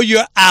in or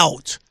you're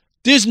out.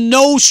 There's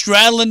no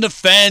straddling the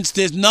fence.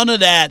 There's none of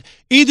that.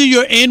 Either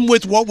you're in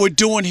with what we're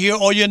doing here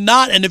or you're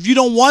not. And if you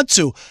don't want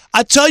to,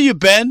 I tell you,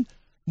 Ben,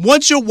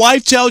 once your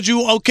wife tells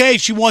you, okay,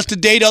 she wants to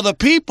date other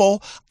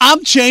people,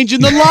 I'm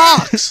changing the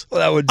locks.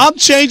 I'm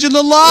chinging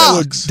the locks. That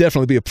would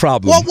definitely be a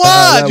problem. What?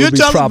 That would be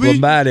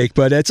problematic.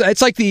 But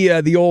it's like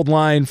the old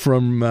line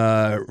from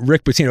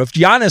Rick Pitino. If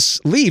Giannis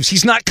leaves,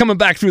 he's not coming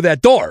back through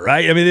that door,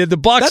 right? I mean, the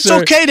Bucs. That's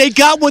okay. They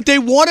got what they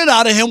wanted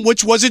out of him,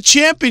 which was a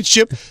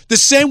championship. The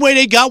same way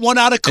they got one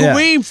out of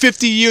Kareem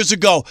 50 years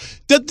ago.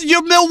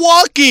 You're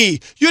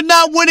Milwaukee. You're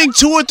not winning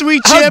 2 or 3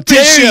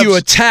 championships. How dare you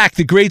attack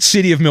the great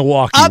city of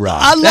Milwaukee,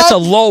 Rob? That's a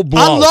low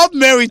blow. I love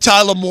Mary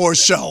Tyler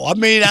Moore's show. I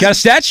mean, you got a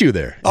statue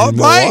there. Oh,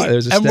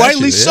 right. And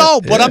rightly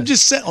so. But I'm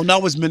just saying. Oh,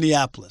 that was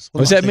Minneapolis.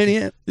 Was that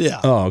Minneapolis? Yeah.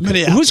 Oh, okay.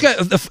 Minneapolis.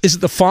 Is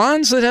it the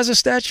Fonz that has a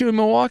statue in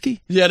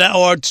Milwaukee? Yeah,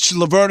 or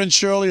Laverne and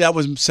Shirley. That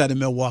was set in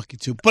Milwaukee,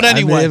 too. But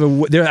anyway.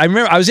 I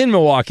remember I was in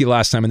Milwaukee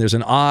last time, and there's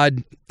an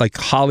odd, like,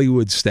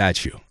 Hollywood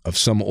statue of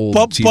some old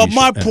TV show. But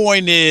my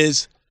point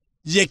is,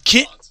 you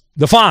can't.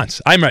 The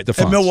Fonz. I'm right, the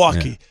Fonz. In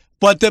Milwaukee. Yeah.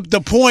 But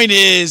the point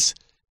is,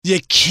 you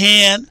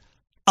can't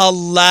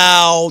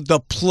allow the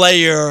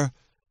player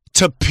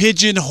to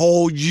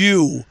pigeonhole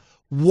you.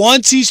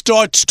 Once he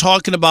starts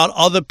talking about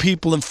other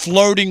people and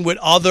flirting with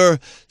other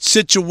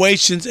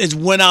situations is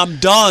when I'm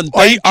done.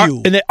 Thank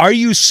you. Are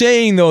you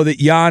saying, though, that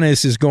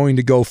Giannis is going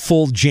to go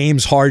full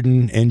James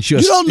Harden and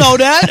just... You don't know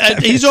that.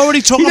 He's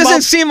already talking about... He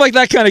doesn't seem like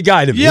that kind of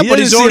guy to me. Yeah, but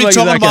he's already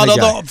talking about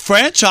other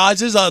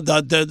franchises.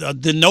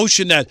 The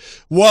notion that,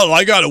 well,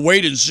 I got to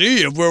wait and see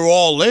if we're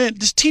all in.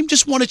 This team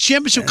just won a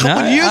championship a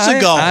couple years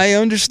ago. I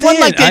understand.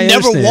 It wasn't like they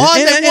never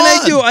won.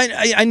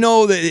 And I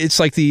know that it's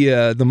like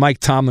the Mike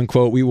Tomlin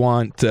quote, we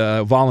want...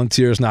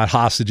 volunteers, not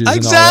hostages.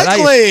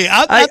 Exactly. And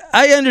all that.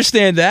 I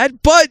understand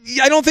that, but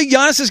I don't think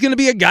Giannis is going to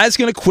be a guy that's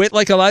going to quit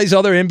like a lot of these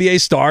other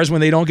NBA stars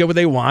when they don't get what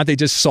they want. They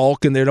just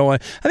sulk and they don't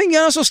want. I think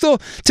Giannis will still,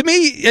 to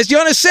me, as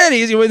Giannis said,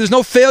 there's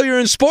no failure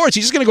in sports.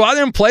 He's just going to go out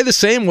there and play the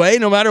same way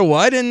no matter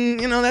what, and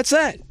that's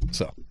that.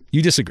 So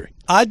you disagree?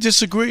 I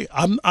disagree.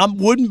 I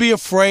wouldn't be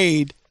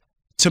afraid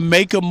to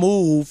make a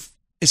move.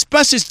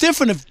 Especially, it's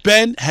different if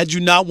Ben had you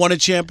not won a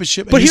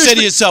championship, and you said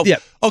to yourself,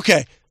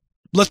 okay,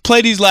 let's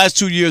play these last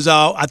 2 years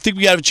out. I think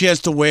we have a chance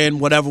to win,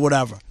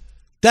 whatever.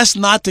 That's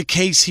not the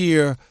case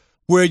here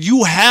where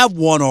you have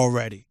won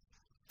already.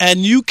 and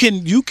you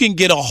can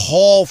get a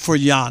haul for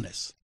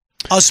Giannis,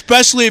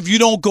 especially if you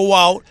don't go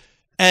out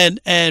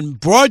and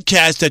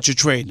broadcast that you're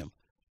trading him.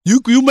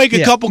 You make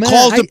a couple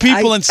calls to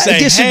people and say,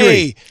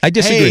 I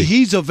disagree. Hey,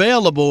 he's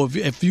available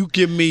if you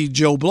give me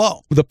Joe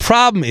Blow. The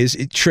problem is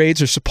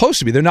trades are supposed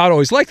to be. They're not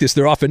always like this.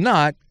 They're often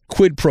not.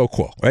 Quid pro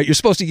quo, right? You're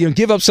supposed to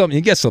give up something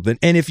and get something.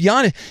 And if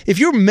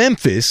you're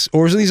Memphis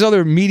or these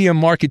other medium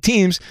market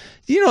teams,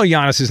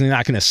 Giannis is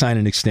not going to sign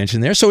an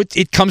extension there. So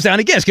it comes down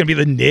again. It's going to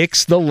be the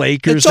Knicks, the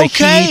Lakers, the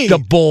Heat, the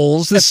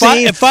Bulls,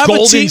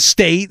 Golden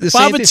State. If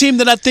I have a team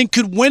that I think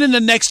could win in the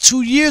next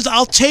 2 years,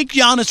 I'll take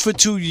Giannis for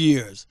 2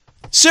 years.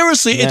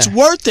 Seriously, it's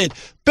worth it.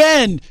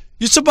 Ben,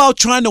 it's about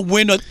trying to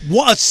win a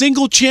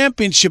single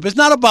championship. It's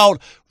not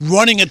about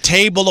running a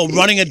table or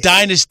running a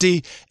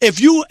dynasty.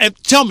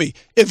 Tell me,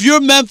 if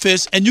you're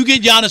Memphis and you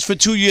get Giannis for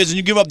 2 years and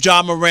you give up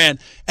John Moran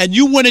and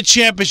you win a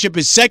championship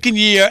his second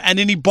year and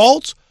then he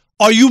bolts,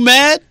 are you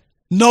mad?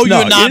 No,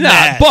 you're not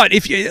mad. But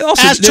if you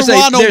also ask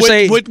Toronto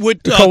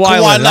with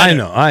Kawhi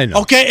Leonard. I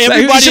know. Okay,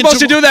 everybody. You're supposed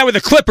to do that with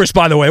the Clippers,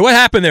 by the way. What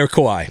happened there,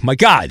 Kawhi? My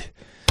God.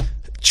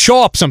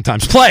 Show up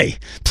sometimes. Play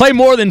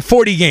more than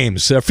 40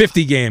 games,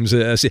 50 games. How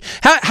is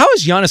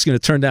Giannis going to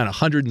turn down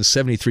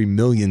 $173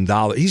 million?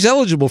 He's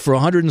eligible for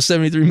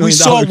 $173 million. We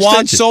saw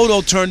Juan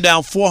Soto turn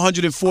down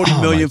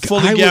 $440 million,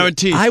 fully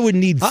guaranteed. I would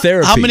need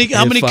therapy.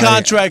 How many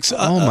contracts?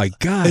 Oh my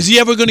God! Is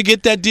he ever going to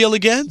get that deal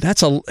again?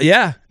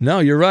 Yeah. No,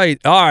 you're right.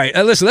 All right,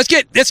 listen. Let's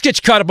get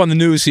you caught up on the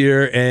news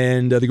here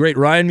and the great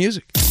Ryan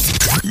Music.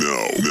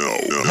 No.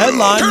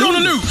 Headline. Turn on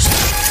the news.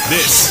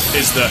 This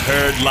is the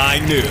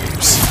Herdline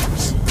News.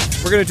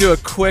 We're going to do a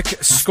quick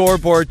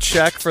scoreboard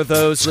check for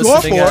those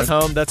listening at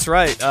home. That's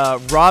right.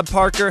 Rob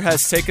Parker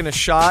has taken a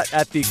shot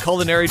at the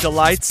culinary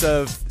delights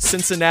of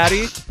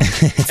Cincinnati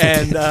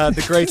and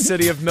the great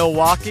city of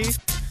Milwaukee.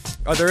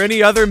 Are there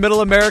any other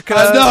Middle America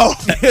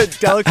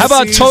delicacies? How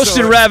about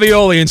toasted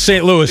ravioli in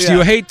St. Louis? Do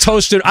you hate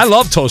toasted? I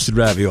love toasted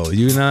ravioli.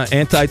 You not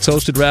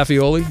anti-toasted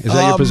ravioli? Is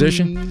that your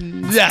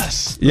position?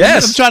 Yes.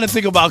 I'm trying to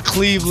think about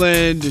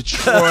Cleveland,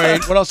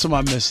 Detroit. What else am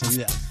I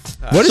missing? Yeah.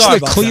 What is the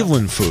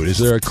Cleveland food? Is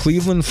there a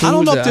Cleveland food? I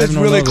don't know if there's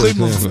really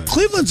Cleveland food.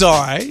 Cleveland's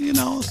all right.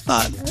 It's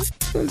not.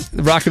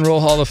 The Rock and Roll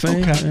Hall of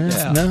Fame? Okay.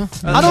 Yeah. No?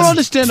 I don't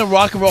understand the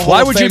Rock and Roll Hall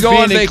Why of would Fame you go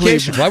on vacation?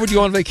 Cleveland. Why would you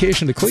go on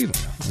vacation to Cleveland?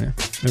 Yeah.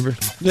 Remember?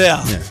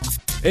 Yeah.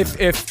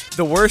 If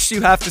the worst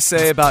you have to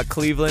say about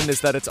Cleveland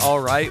is that it's all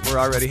right, we're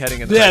already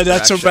heading in the right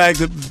that's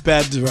direction. a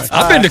bad direction.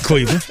 I've been to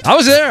Cleveland. I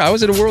was there. I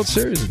was at a World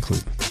Series in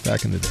Cleveland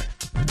back in the day.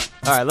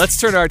 All right, let's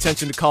turn our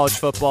attention to college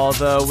football,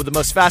 though. With the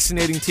most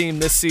fascinating team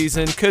this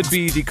season could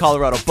be the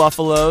Colorado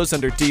Buffaloes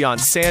under Deion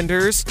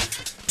Sanders,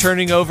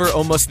 turning over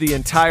almost the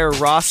entire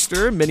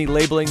roster, many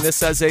labeling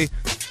this as a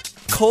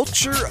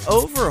culture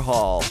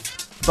overhaul.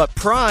 But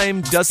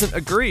Prime doesn't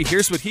agree.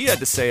 Here's what he had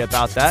to say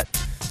about that.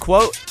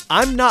 Quote,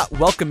 I'm not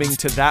welcoming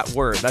to that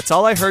word. That's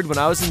all I heard when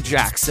I was in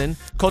Jackson.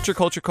 Culture.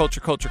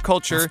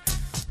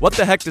 What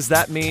the heck does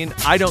that mean?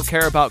 I don't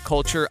care about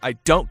culture. I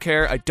don't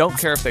care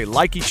if they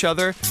like each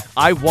other.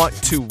 I want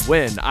to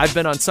win. I've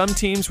been on some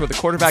teams where the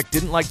quarterback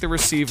didn't like the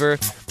receiver,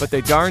 but they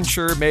darn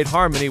sure made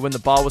harmony when the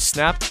ball was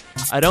snapped.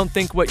 I don't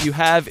think what you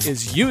have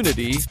is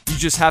unity. You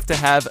just have to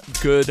have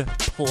good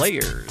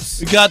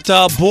players. We got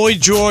Boy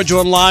George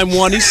on line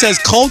one. He says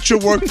culture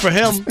worked for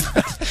him.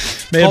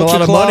 Made a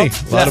lot of money.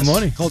 A lot of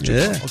money.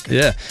 Culture Club. Okay.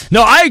 Yeah.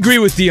 No, I agree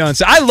with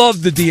Deion. I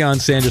love the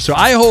Deion Sanders. So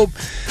I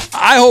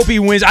hope he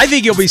wins. I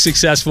think he'll be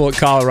successful at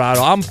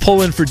Colorado. I'm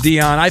pulling for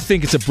Deion. I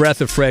think it's a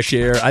breath of fresh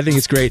air. I think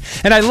it's great.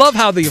 And I love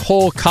how the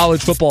whole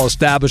college football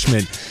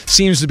establishment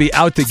seems to be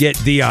out to get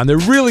Deion. They're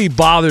really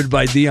bothered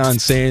by Deion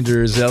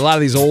Sanders. A lot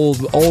of these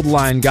old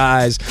line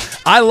guys.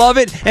 I love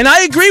it. And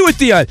I agree with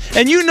Deion.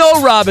 And you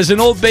know, Rob, as an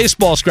old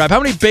baseball scribe, how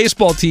many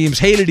baseball teams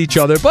hated each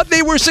other, but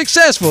they were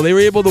successful. They were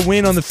able to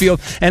win on the field.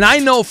 And I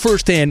know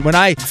firsthand when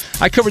I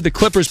covered the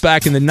Clippers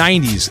back in the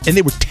 90s, and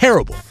they were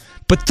terrible.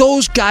 But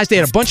those guys, they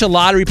had a bunch of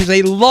lottery picks.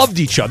 They loved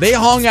each other. They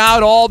hung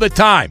out all the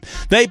time.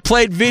 They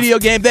played video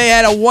games. They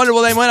had a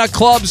wonderful, they went to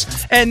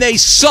clubs, and they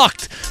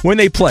sucked when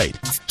they played.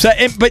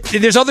 But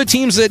there's other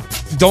teams that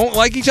don't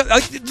like each other.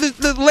 Like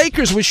the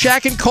Lakers with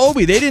Shaq and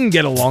Kobe. They didn't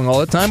get along all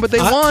the time, but they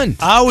won.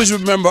 I always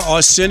remember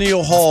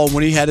Arsenio Hall,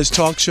 when he had his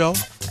talk show,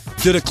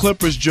 did a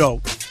Clippers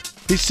joke.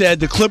 He said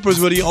the Clippers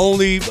were the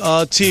only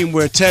team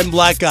where 10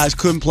 black guys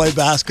couldn't play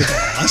basketball.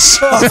 I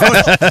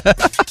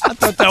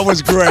thought that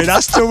was great. I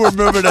still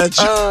remember that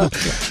joke.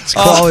 It's a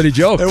quality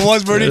joke. It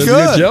was pretty good.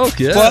 A good joke,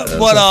 yeah.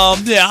 But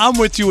yeah, I'm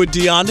with you with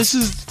Deion.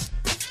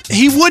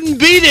 He wouldn't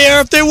be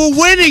there if they were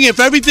winning, if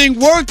everything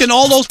worked and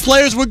all those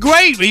players were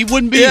great. He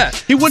wouldn't be. Yeah.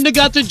 He wouldn't have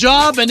got the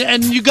job,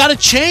 and you got to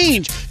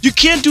change. You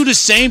can't do the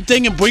same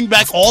thing and bring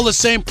back all the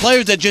same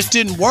players that just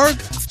didn't work.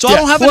 So I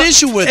don't have an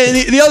issue with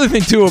it. And the other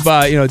thing too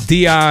about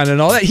Deion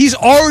and all that, he's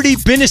already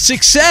been a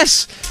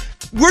success.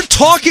 We're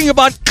talking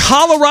about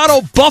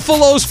Colorado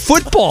Buffaloes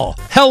football.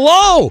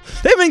 Hello,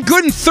 they've been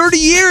good in 30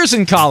 years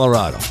in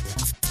Colorado.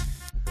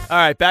 All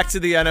right, back to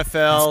the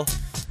NFL.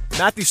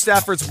 Matthew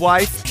Stafford's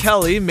wife,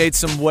 Kelly, made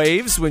some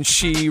waves when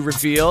she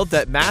revealed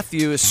that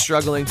Matthew is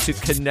struggling to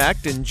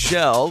connect and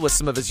gel with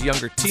some of his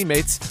younger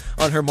teammates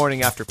on her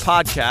Morning After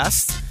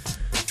podcast.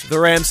 The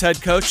Rams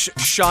head coach,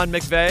 Sean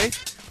McVay,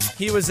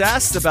 he was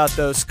asked about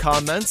those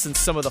comments and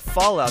some of the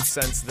fallout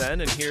since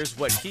then, and here's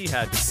what he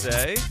had to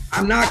say.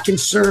 I'm not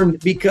concerned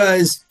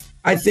because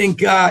I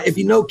think if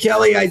you know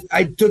Kelly,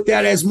 I took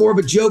that as more of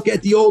a joke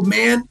at the old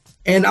man.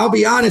 And I'll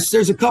be honest,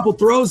 there's a couple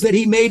throws that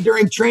he made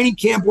during training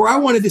camp where I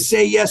wanted to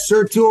say yes,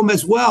 sir, to him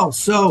as well.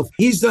 So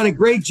he's done a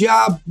great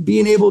job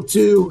being able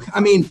to, I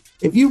mean,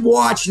 if you've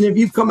watched and if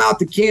you've come out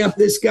to camp,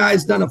 this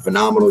guy's done a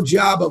phenomenal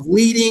job of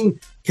leading,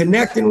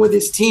 connecting with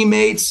his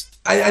teammates.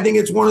 I think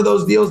it's one of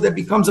those deals that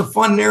becomes a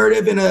fun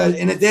narrative in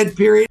a dead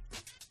period.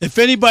 If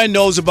anybody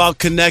knows about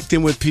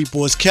connecting with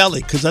people, it's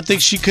Kelly, because I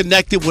think she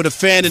connected with a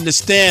fan in the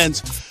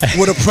stands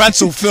with a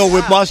pretzel filled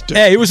with mustard.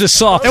 Hey, it was a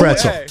soft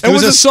pretzel. It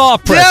was a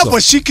soft pretzel. Yeah,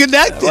 but she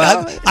connected.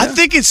 Well, I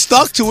think it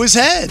stuck to his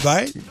head,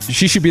 right?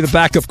 She should be the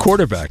backup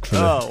quarterback for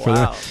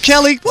the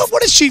Kelly,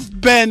 what has she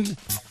been?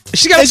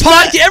 She's got a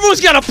podcast.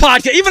 Everyone's got a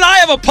podcast. Even I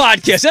have a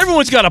podcast.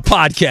 Everyone's got a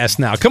podcast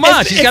now. Come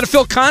on. She's got to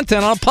fill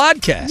content on a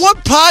podcast. What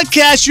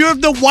podcast? You're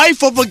the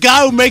wife of a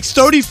guy who makes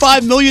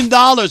 $35 million.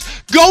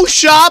 Go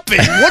shopping.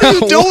 What are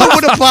you doing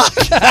with a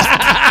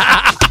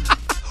podcast?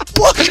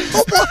 What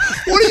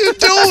are you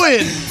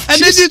doing?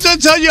 And then you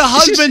tell your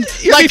husband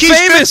like he's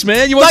famous,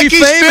 man. You want to be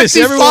famous.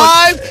 He's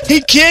 55,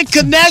 he can't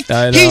connect.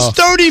 He's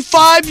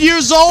 35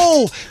 years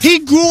old. He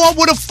grew up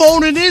with a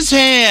phone in his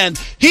hand.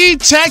 He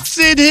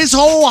texted his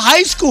whole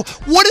high school.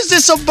 What is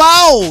this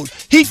about?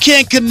 He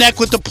can't connect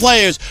with the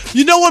players.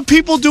 You know what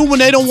people do when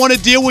they don't want to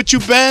deal with you,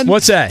 Ben?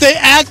 What's that? They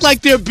act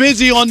like they're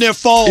busy on their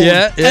phone.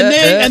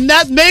 And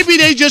that maybe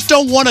they just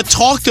don't want to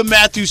talk to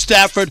Matthew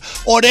Stafford,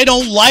 or they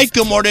don't like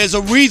him, or there's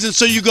a reason.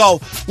 So you go,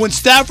 when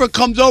Stafford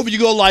comes over, you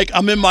go like,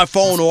 I'm in my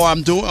phone, or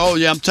I'm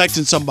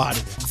texting somebody.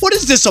 What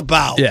is this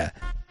about? Yeah.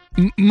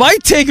 My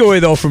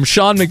takeaway, though, from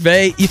Sean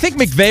McVay, you think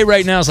McVay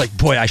right now is like,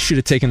 boy, I should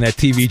have taken that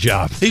TV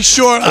job. He's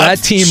sure. That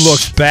team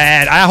looks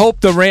bad. I hope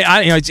the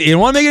Rams, you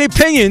don't want to make any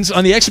opinions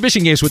on the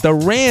exhibition games, but the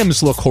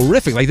Rams look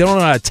horrific. Like, they don't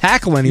know how to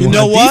tackle anyone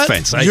on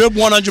defense. You're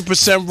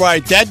 100%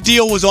 right. That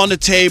deal was on the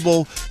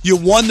table. You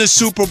won the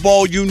Super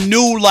Bowl. You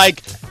knew,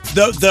 like,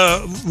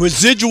 the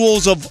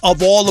residuals of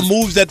all the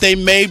moves that they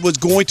made was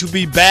going to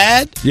be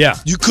bad. Yeah.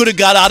 You could have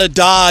got out of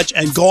Dodge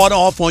and gone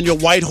off on your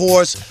white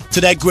horse to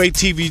that great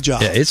TV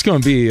job. Yeah, it's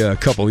going to be a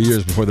couple of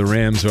years before the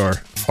Rams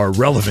are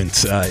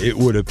relevant, it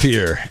would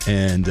appear.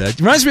 And it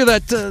reminds me of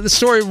that the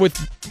story we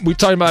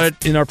talked about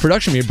it in our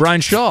production meeting,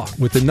 Brian Shaw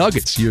with the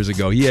Nuggets years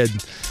ago. He had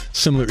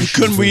similar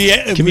issues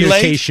with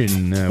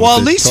communication. Well,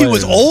 at least he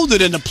was older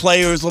than the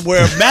players,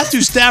 where Matthew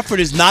Stafford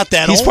is not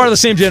that old. He's part of the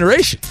same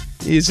generation.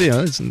 He's,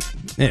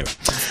 anyway.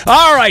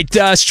 All right,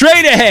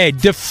 straight ahead,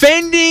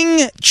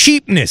 defending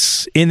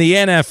cheapness in the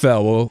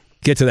NFL. We'll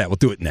get to that. We'll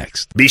do it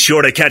next. Be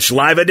sure to catch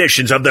live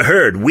editions of The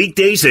Herd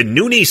weekdays at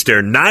noon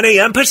Eastern, 9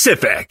 a.m.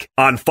 Pacific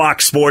on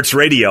Fox Sports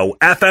Radio,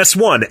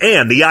 FS1,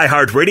 and the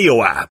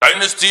iHeartRadio app.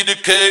 Dynasty the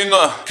King.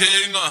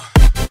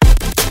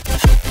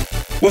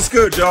 What's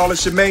good, y'all?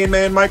 It's your main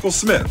man, Michael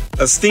Smith,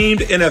 esteemed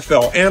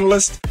NFL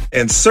analyst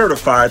and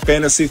certified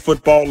fantasy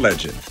football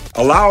legend.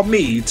 Allow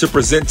me to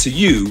present to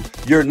you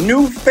your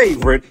new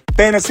favorite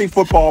fantasy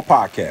football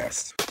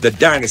podcast, The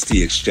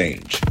Dynasty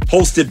Exchange,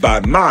 hosted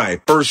by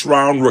my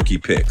first-round rookie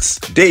picks,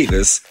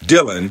 Davis,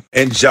 Dylan,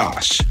 and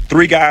Josh,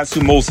 three guys who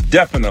most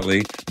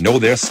definitely know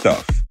their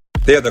stuff.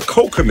 They're the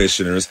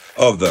co-commissioners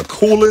of the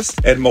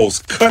coolest and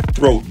most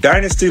cutthroat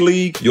dynasty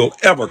league you'll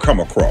ever come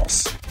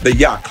across, the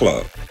Yacht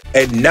Club.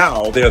 And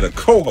now they're the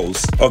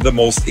co-hosts of the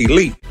most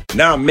elite.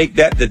 Now make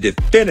that the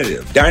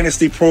definitive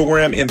dynasty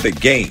program in the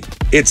game.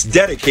 It's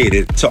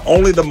dedicated to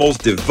only the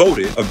most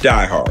devoted of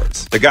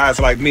diehards, the guys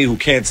like me who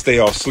can't stay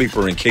off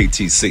Sleeper and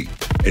KTC.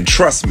 And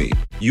trust me,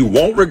 you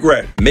won't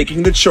regret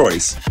making the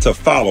choice to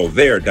follow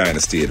their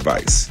dynasty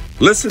advice.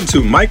 Listen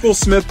to Michael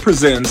Smith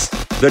Presents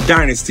The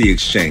Dynasty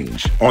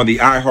Exchange on the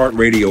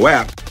iHeartRadio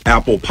app,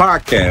 Apple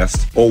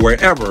Podcasts, or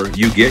wherever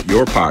you get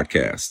your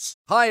podcasts.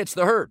 Hi, it's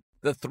The Herd.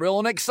 The thrill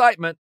and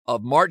excitement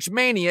of March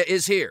Mania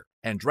is here,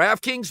 and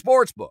DraftKings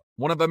Sportsbook,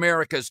 one of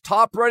America's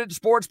top-rated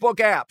sportsbook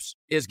apps,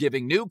 is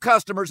giving new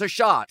customers a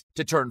shot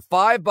to turn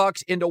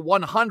 $5 into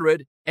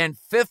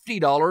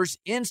 $150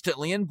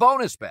 instantly in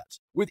bonus bets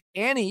with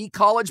any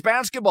college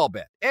basketball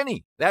bet.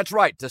 Any. That's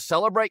right. To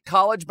celebrate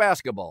college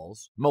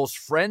basketball's most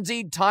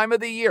frenzied time of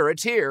the year,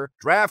 it's here.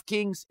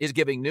 DraftKings is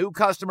giving new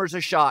customers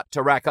a shot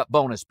to rack up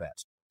bonus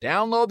bets.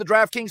 Download the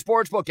DraftKings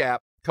Sportsbook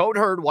app. Code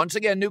HERD, once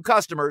again, new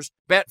customers,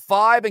 bet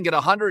 $5 and get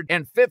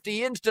 $150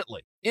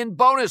 instantly in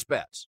bonus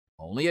bets.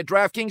 Only at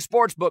DraftKings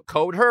Sportsbook,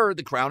 code HERD,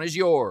 the crown is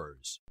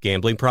yours.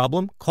 Gambling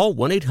problem? Call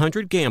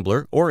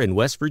 1-800-GAMBLER or in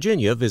West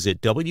Virginia,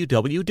 visit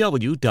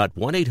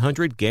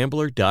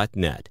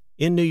www.1800gambler.net.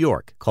 In New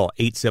York, call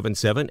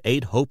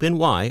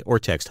 877-8-HOPE-NY or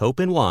text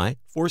HOPE-NY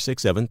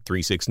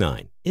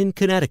 467-369. In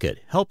Connecticut,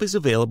 help is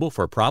available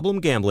for problem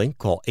gambling.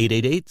 Call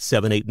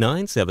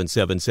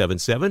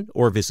 888-789-7777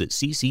 or visit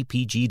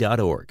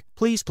ccpg.org.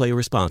 Please play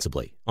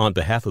responsibly. On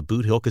behalf of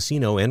Boot Hill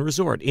Casino and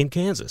Resort in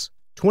Kansas.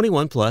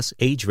 21 plus,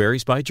 age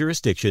varies by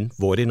jurisdiction,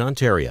 void in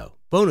Ontario.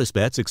 Bonus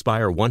bets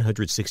expire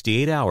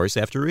 168 hours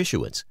after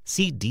issuance.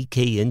 See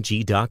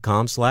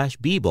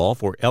dkng.com/bball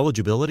for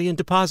eligibility and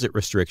deposit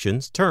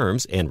restrictions,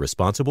 terms, and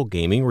responsible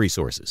gaming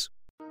resources.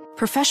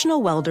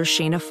 Professional welder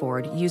Shayna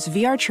Ford used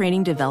VR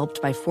training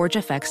developed by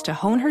ForgeFX to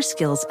hone her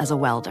skills as a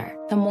welder.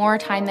 The more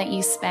time that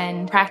you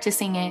spend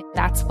practicing it,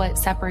 that's what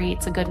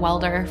separates a good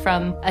welder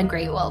from a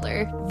great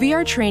welder.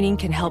 VR training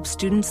can help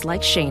students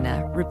like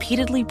Shayna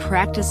repeatedly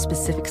practice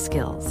specific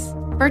skills.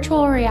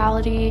 Virtual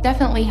reality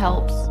definitely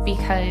helps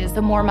because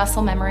the more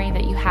muscle memory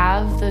that you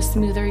have, the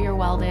smoother your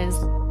weld is.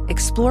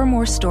 Explore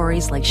more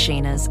stories like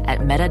Shayna's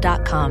at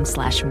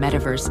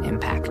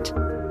meta.com/metaverseimpact.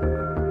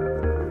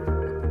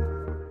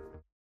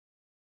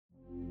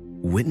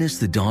 Witness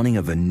the dawning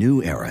of a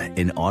new era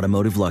in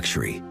automotive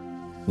luxury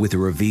with a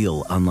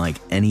reveal unlike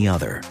any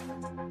other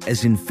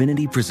as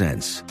Infiniti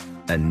presents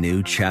a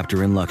new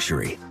chapter in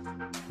luxury,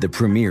 the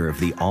premiere of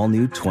the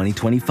all-new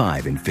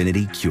 2025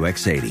 Infiniti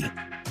QX80.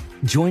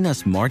 Join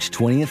us March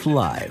 20th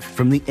live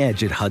from the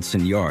Edge at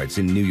Hudson Yards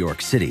in New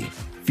York City,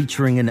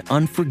 featuring an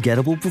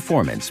unforgettable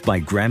performance by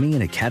Grammy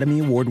and Academy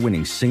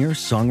Award-winning singer,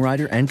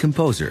 songwriter, and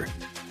composer,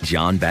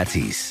 Jon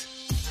Batiste.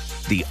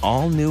 The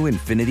all-new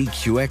Infiniti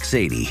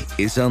QX80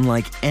 is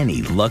unlike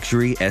any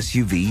luxury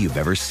SUV you've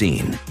ever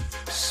seen.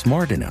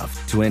 Smart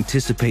enough to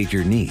anticipate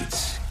your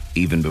needs,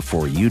 even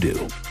before you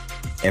do.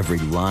 Every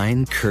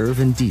line, curve,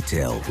 and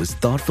detail was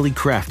thoughtfully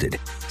crafted,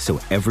 so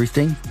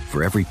everything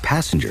for every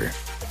passenger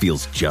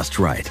feels just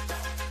right.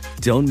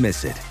 Don't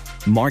miss it.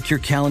 Mark your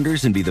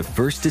calendars and be the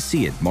first to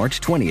see it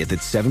March 20th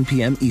at 7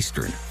 p.m.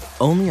 Eastern,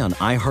 only on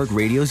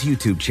iHeartRadio's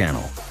YouTube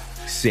channel.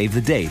 Save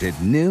the date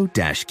at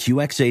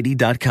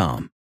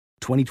new-QX80.com.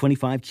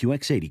 2025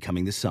 QX80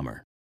 coming this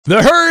summer.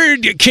 The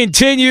Herd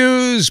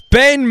continues.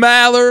 Ben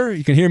Maller.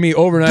 You can hear me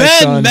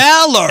overnight on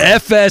Maller.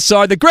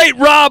 FSR. The great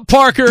Rob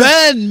Parker.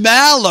 Ben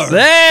Maller.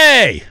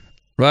 Hey!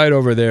 Right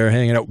over there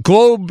hanging out.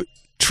 Globe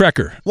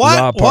Trekker. Rob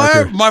Why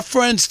Parker. are my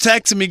friends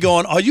texting me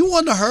going, are you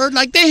on the Herd?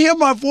 Like, they hear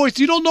my voice.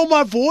 You don't know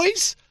my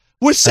voice?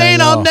 We're saying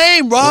our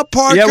name, Rob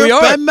Parker, Yeah, we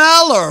are. Ben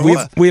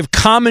Maller. We have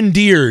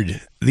commandeered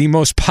the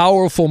most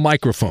powerful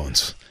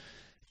microphones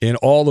in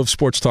all of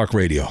sports talk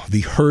radio,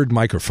 the Herd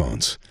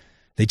microphones.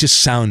 They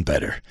just sound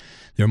better.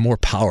 They're more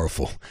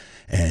powerful.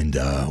 And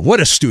what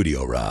a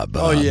studio, Rob.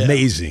 Oh, yeah.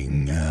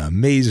 Amazing.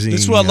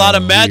 This is where a lot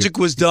of magic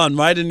was done,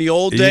 right? In the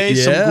old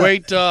days, Yeah. some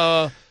great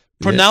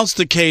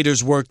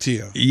pronouncticators worked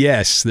here.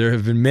 Yes, there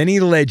have been many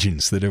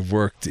legends that have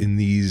worked in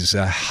these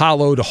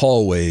hollowed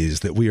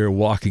hallways that we are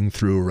walking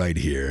through right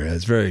here.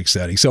 It's very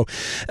exciting. So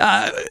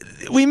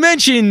we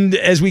mentioned,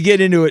 as we get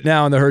into it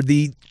now on the Herd,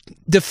 the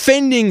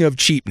defending of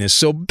cheapness.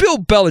 So Bill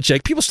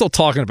Belichick, people still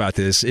talking about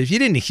this. If you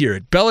didn't hear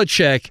it,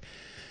 Belichick,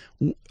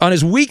 on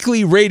his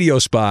weekly radio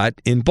spot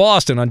in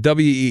Boston on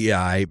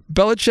WEEI,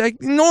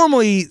 Belichick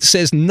normally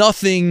says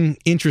nothing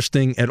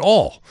interesting at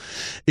all.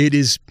 It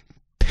is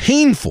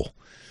painful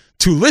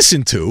to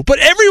listen to, but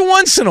every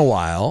once in a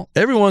while,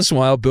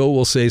 Bill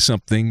will say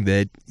something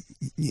that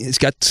it's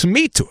got some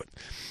meat to it.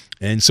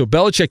 And so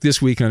Belichick this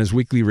week on his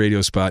weekly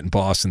radio spot in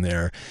Boston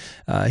there,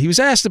 he was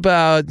asked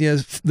about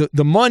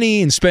the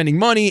money and spending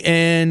money,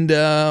 and,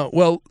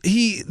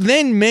 he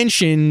then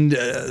mentioned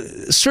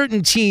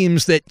certain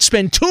teams that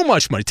spend too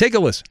much money. Take a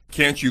listen.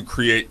 Can't you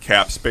create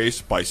cap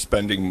space by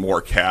spending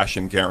more cash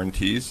and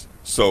guarantees?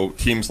 So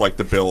teams like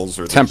the Bills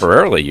or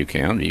temporarily you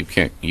can. You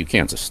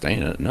can't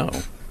sustain it. No,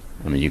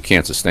 I mean you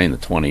can't sustain the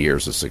 20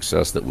 years of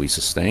success that we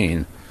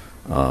sustain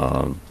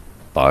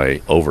by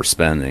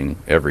overspending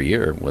every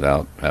year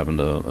without having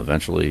to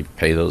eventually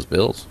pay those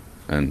bills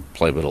and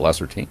play with a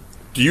lesser team.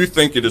 Do you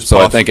think it is so?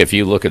 possible? I think if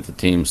you look at the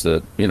teams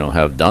that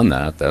have done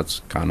that,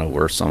 that's kind of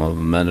where some of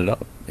them ended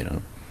up.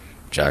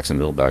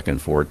 Jacksonville back in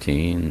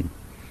 2014,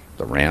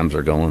 the Rams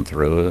are going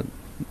through it,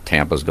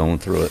 Tampa's going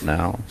through it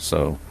now.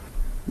 So,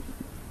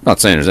 not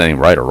saying there's anything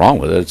right or wrong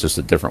with it. It's just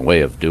a different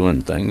way of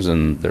doing things,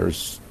 and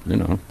there's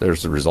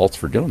the results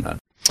for doing that.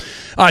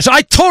 All right, so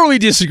I totally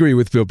disagree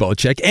with Bill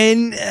Belichick,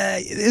 and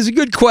it's a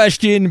good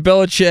question.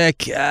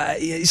 Belichick,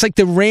 it's like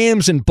the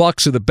Rams and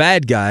Bucks are the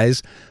bad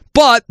guys,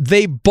 but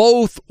they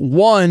both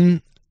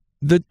won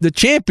the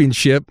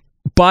championship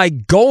by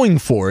going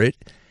for it.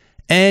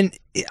 And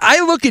I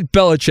look at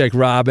Belichick,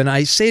 Rob, and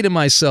I say to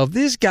myself,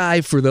 this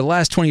guy for the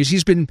last 20 years,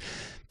 he's been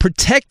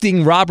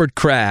protecting Robert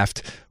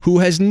Kraft, who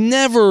has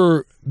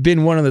never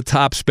been one of the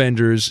top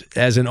spenders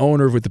as an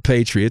owner with the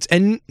Patriots.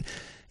 And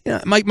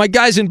my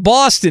guys in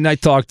Boston I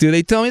talk to,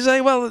 they tell me,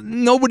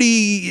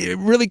 nobody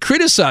really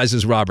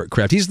criticizes Robert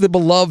Kraft. He's the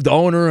beloved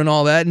owner and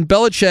all that. And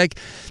Belichick,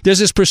 there's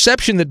this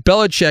perception that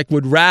Belichick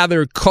would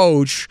rather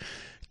coach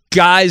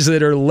guys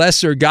that are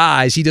lesser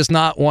guys. He does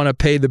not want to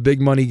pay the big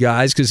money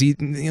guys because they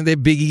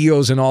have big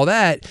egos and all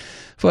that.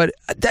 But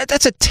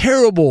that's a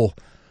terrible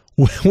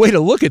way to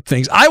look at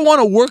things. I want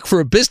to work for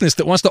a business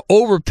that wants to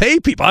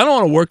overpay people. I don't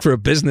want to work for a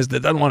business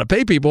that doesn't want to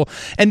pay people.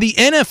 And the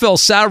NFL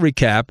salary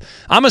cap,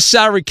 I'm a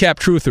salary cap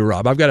truther,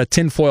 Rob. I've got a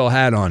tinfoil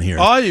hat on here.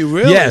 Are you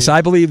really? Yes,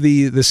 I believe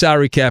the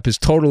salary cap is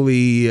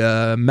totally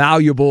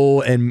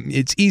malleable and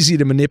it's easy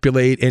to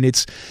manipulate. And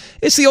it's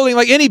the only,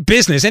 like any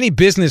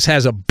business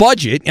has a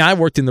budget. I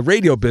worked in the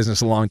radio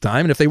business a long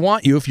time. And if they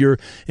want you, if you're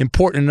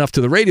important enough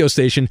to the radio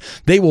station,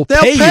 they'll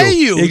pay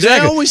you.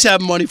 Exactly. They always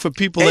have money for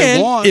people and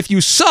they want. If you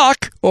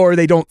suck or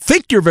they don't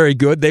think you're very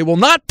good, they will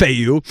not pay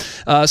you.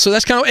 So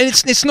that's kind of, and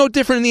it's no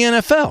different in the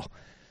NFL.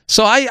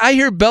 So I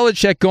hear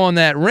Belichick go on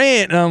that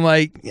rant, and I'm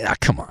like, yeah,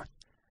 come on,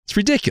 it's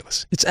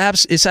ridiculous. It's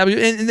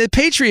absolutely. And the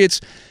Patriots,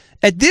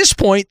 at this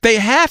point, they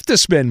have to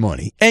spend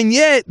money, and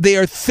yet they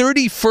are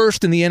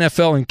 31st in the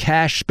NFL in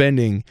cash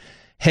spending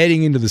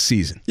heading into the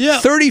season. Yeah,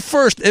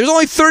 31st. There's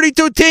only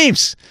 32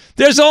 teams.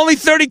 There's only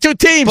 32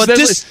 teams. But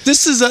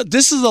this is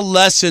a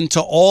lesson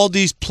to all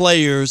these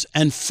players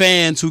and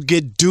fans who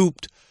get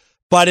duped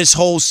by this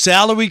whole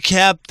salary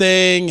cap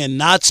thing and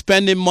not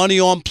spending money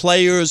on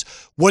players,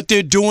 what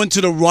they're doing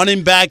to the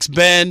running backs,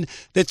 Ben.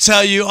 They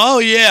tell you, oh,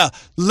 yeah,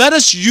 let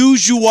us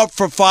use you up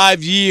for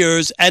 5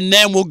 years, and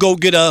then we'll go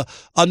get a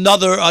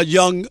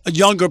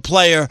younger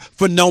player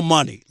for no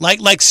money.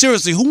 Like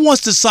seriously, who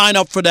wants to sign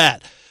up for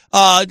that?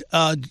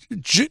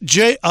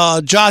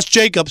 Josh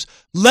Jacobs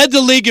led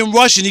the league in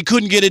rushing. He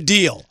couldn't get a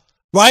deal,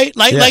 right?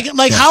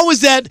 How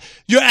is that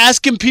you're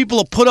asking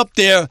people to put up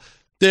their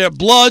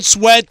blood,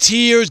 sweat,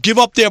 tears, give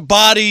up their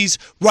bodies,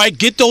 right?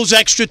 Get those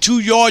extra 2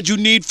 yards you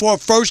need for a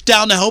first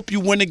down to help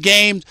you win a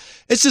game.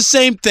 It's the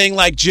same thing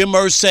like Jim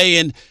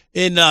Irsay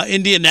in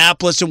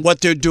Indianapolis and what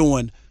they're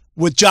doing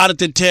with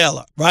Jonathan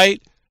Taylor, right?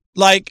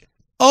 Like,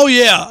 oh,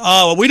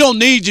 yeah, we don't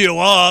need you.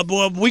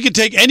 We can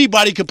take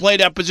anybody can play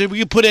that position. We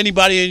can put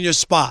anybody in your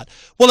spot.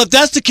 Well, if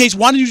that's the case,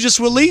 why don't you just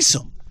release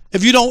him?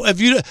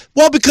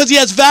 Because he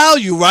has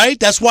value, right?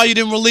 That's why you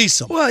didn't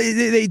release him. Well,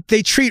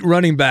 they treat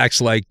running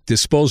backs like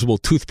disposable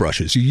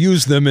toothbrushes. You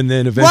use them, and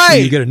then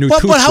eventually you get a new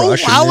toothbrush. But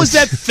how is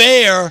that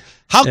fair?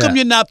 How come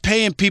you're not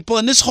paying people?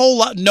 And this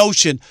whole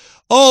notion,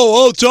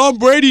 Tom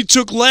Brady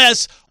took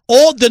less.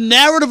 All the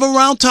narrative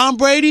around Tom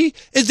Brady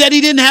is that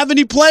he didn't have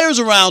any players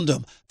around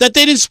him, that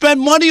they didn't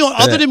spend money on,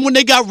 other than when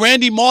they got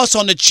Randy Moss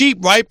on the cheap,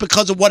 right,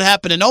 because of what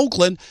happened in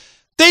Oakland.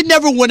 They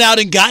never went out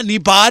and got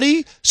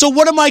anybody. So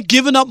what am I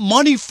giving up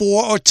money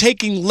for or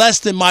taking less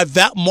than my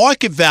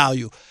market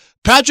value?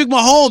 Patrick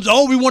Mahomes,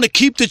 we want to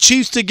keep the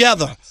Chiefs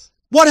together.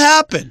 What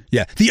happened?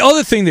 Yeah. The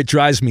other thing that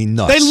drives me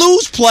nuts. They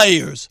lose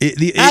players.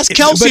 Ask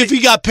Kelsey if he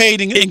got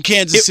paid in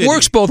Kansas City. It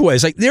works both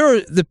ways. Like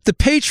the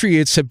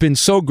Patriots have been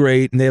so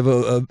great, and they have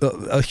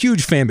a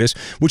huge fan base,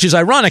 which is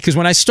ironic because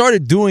when I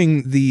started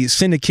doing the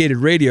syndicated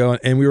radio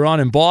and we were on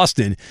in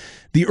Boston,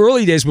 the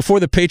early days before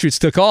the Patriots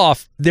took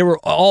off, there were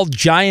all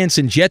Giants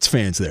and Jets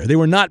fans there. They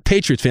were not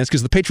Patriots fans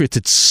because the Patriots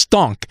had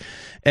stunk.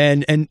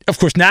 And of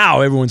course now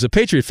everyone's a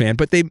Patriot fan,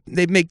 but they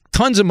make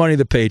tons of money,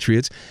 the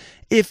Patriots.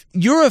 If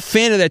you're a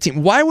fan of that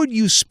team, why would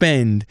you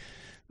spend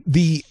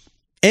the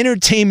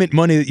entertainment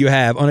money that you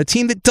have on a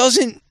team that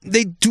doesn't,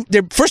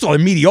 they're first of all,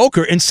 they're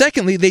mediocre, and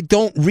secondly, they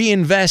don't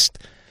reinvest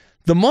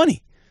the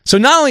money. So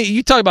not only,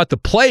 you talk about the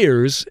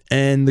players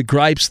and the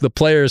gripes the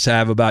players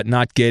have about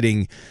not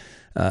getting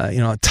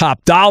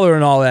top dollar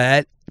and all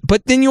that,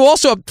 but then you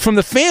also, from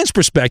the fans'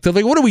 perspective,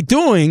 like, what are we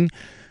doing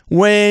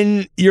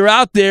when you're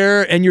out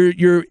there and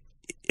you're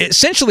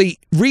essentially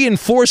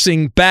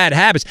reinforcing bad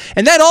habits?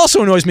 And that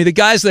also annoys me. The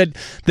guys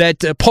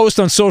that post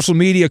on social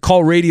media,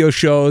 call radio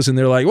shows, and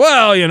they're like,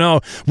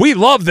 well, we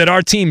love that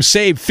our team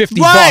saved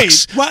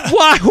 $50.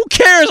 Why? Who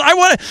cares?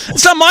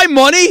 It's not my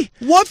money.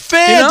 What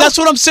fan? That's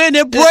what I'm saying.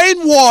 They're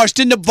brainwashed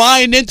into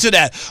buying into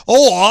that.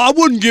 Oh, I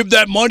wouldn't give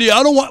that money.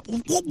 I don't want.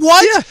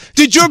 What? Yeah.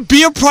 Did your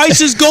beer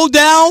prices go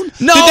down?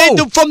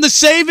 No. From the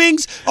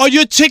savings? Are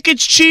your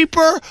tickets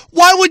cheaper?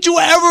 Why would you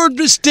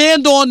ever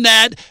stand on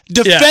that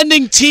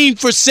defending team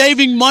for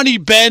saving money,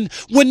 Ben,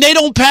 when they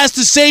don't pass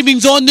the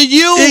savings on to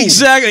you?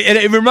 Exactly. And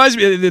it reminds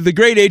me of the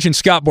great agent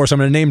Scott Boras. I'm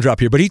going to name drop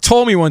here, but he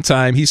told me one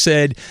time, he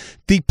said,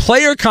 the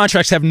player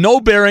contracts have no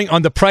bearing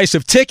on the price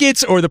of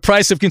tickets or the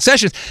price of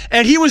concessions.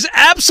 And he was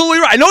absolutely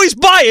right. I know he's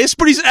biased,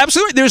 but he's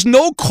absolutely right. There's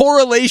no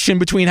correlation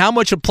between how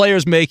much a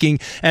player's making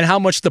and how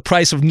much the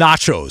price of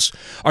nachos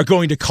are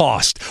going to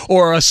cost,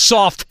 or a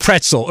soft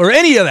pretzel, or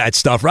any of that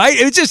stuff, right?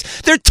 It's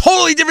just, they're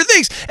totally different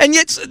things. And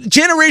yet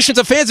generations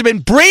of fans have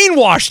been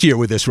brainwashed here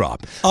with this, Rob.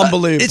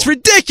 Unbelievable. It's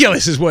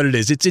ridiculous is what it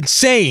is. It's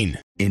insane.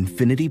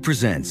 Infiniti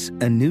presents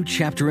a new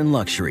chapter in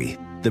luxury.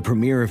 The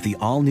premiere of the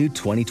all-new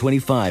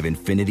 2025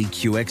 Infiniti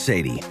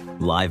QX80,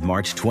 live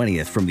March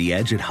 20th from the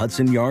Edge at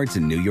Hudson Yards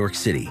in New York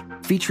City,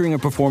 featuring a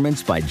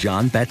performance by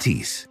John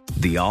Batiste.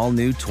 The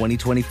all-new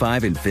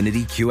 2025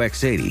 Infiniti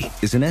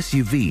QX80 is an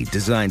SUV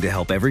designed to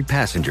help every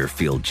passenger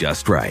feel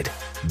just right.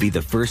 Be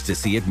the first to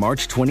see it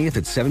March 20th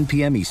at 7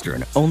 p.m.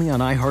 Eastern, only on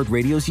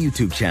iHeartRadio's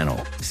YouTube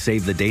channel.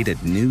 Save the date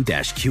at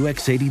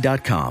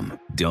new-QX80.com.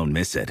 Don't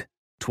miss it.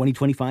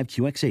 2025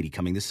 QX80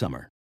 coming this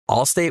summer.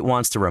 Allstate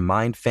wants to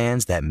remind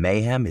fans that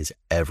mayhem is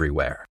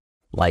everywhere.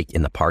 Like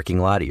in the parking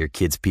lot at your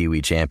kid's Pee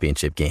Wee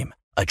Championship game.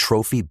 A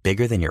trophy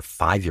bigger than your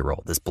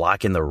 5-year-old is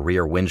blocking the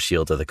rear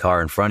windshield of the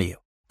car in front of you.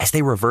 As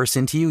they reverse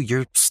into you,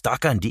 you're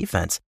stuck on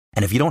defense.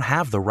 And if you don't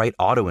have the right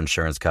auto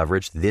insurance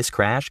coverage, this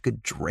crash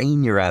could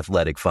drain your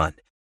athletic fund.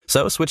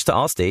 So switch to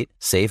Allstate,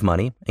 save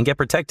money, and get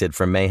protected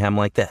from mayhem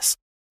like this.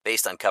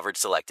 Based on coverage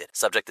selected,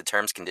 subject to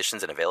terms,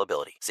 conditions, and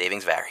availability.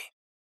 Savings vary.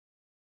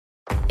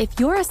 If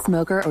you're a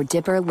smoker or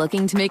dipper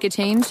looking to make a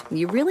change,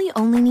 you really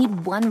only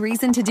need one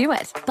reason to do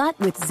it. But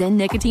with Zyn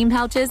nicotine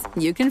pouches,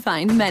 you can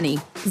find many.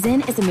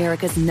 Zyn is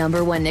America's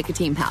 #1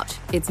 nicotine pouch.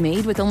 It's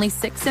made with only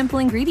 6 simple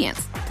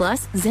ingredients.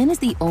 Plus, Zyn is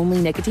the only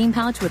nicotine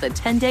pouch with a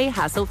 10-day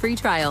hassle-free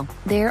trial.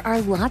 There are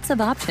lots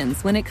of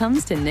options when it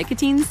comes to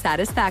nicotine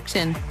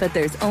satisfaction, but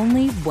there's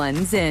only one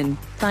Zyn.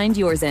 Find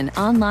your Zyn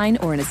online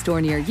or in a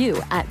store near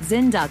you at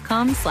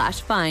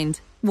zyn.com/find.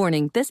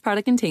 Warning, this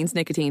product contains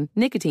nicotine.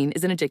 Nicotine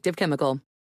is an addictive chemical.